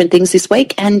range of different things this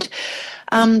week and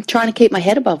trying to keep my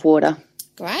head above water.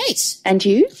 Great. And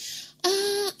you?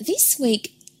 This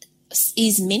week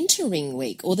is mentoring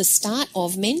week, or the start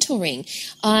of mentoring.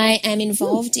 I am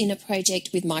involved in a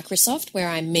project with Microsoft where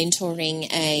I'm mentoring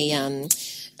a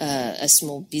a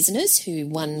small business who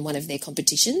won one of their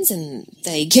competitions, and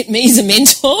they get me as a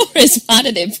mentor as part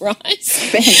of their prize.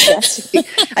 Fantastic.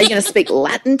 Are you going to speak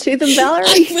Latin to them, Valerie?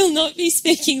 I will not be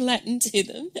speaking Latin to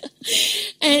them.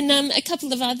 And a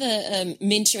couple of other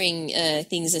mentoring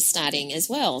things are starting as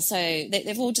well. So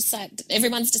they've all decided,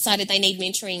 everyone's decided they need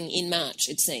mentoring in March,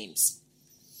 it seems.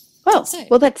 Well,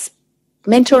 that's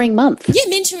Mentoring Month. Yeah,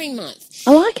 Mentoring Month.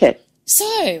 I like it.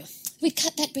 So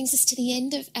that brings us to the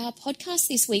end of our podcast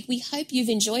this week. We hope you've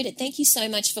enjoyed it. Thank you so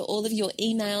much for all of your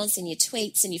emails and your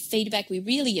tweets and your feedback. We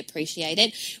really appreciate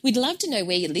it. We'd love to know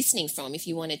where you're listening from if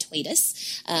you want to tweet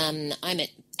us. I'm at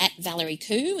Valerie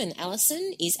Khoo, and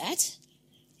Alison is at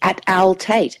Al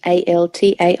Tait,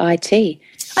 Altait.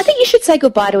 I think you should say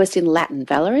goodbye to us in Latin,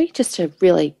 Valerie, just to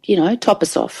really, top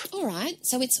us off. All right.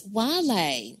 So it's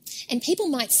Wale. And people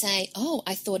might say, oh,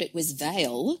 I thought it was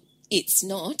Vale. It's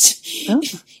not. Oh.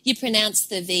 You pronounce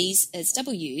the V's as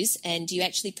W's, and you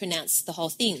actually pronounce the whole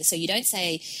thing. So you don't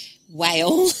say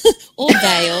whale or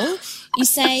vale. You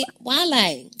say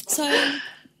Wale. So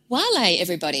Wale,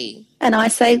 everybody. And I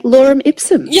say lorem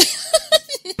ipsum.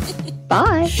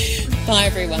 Bye. Bye,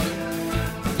 everyone.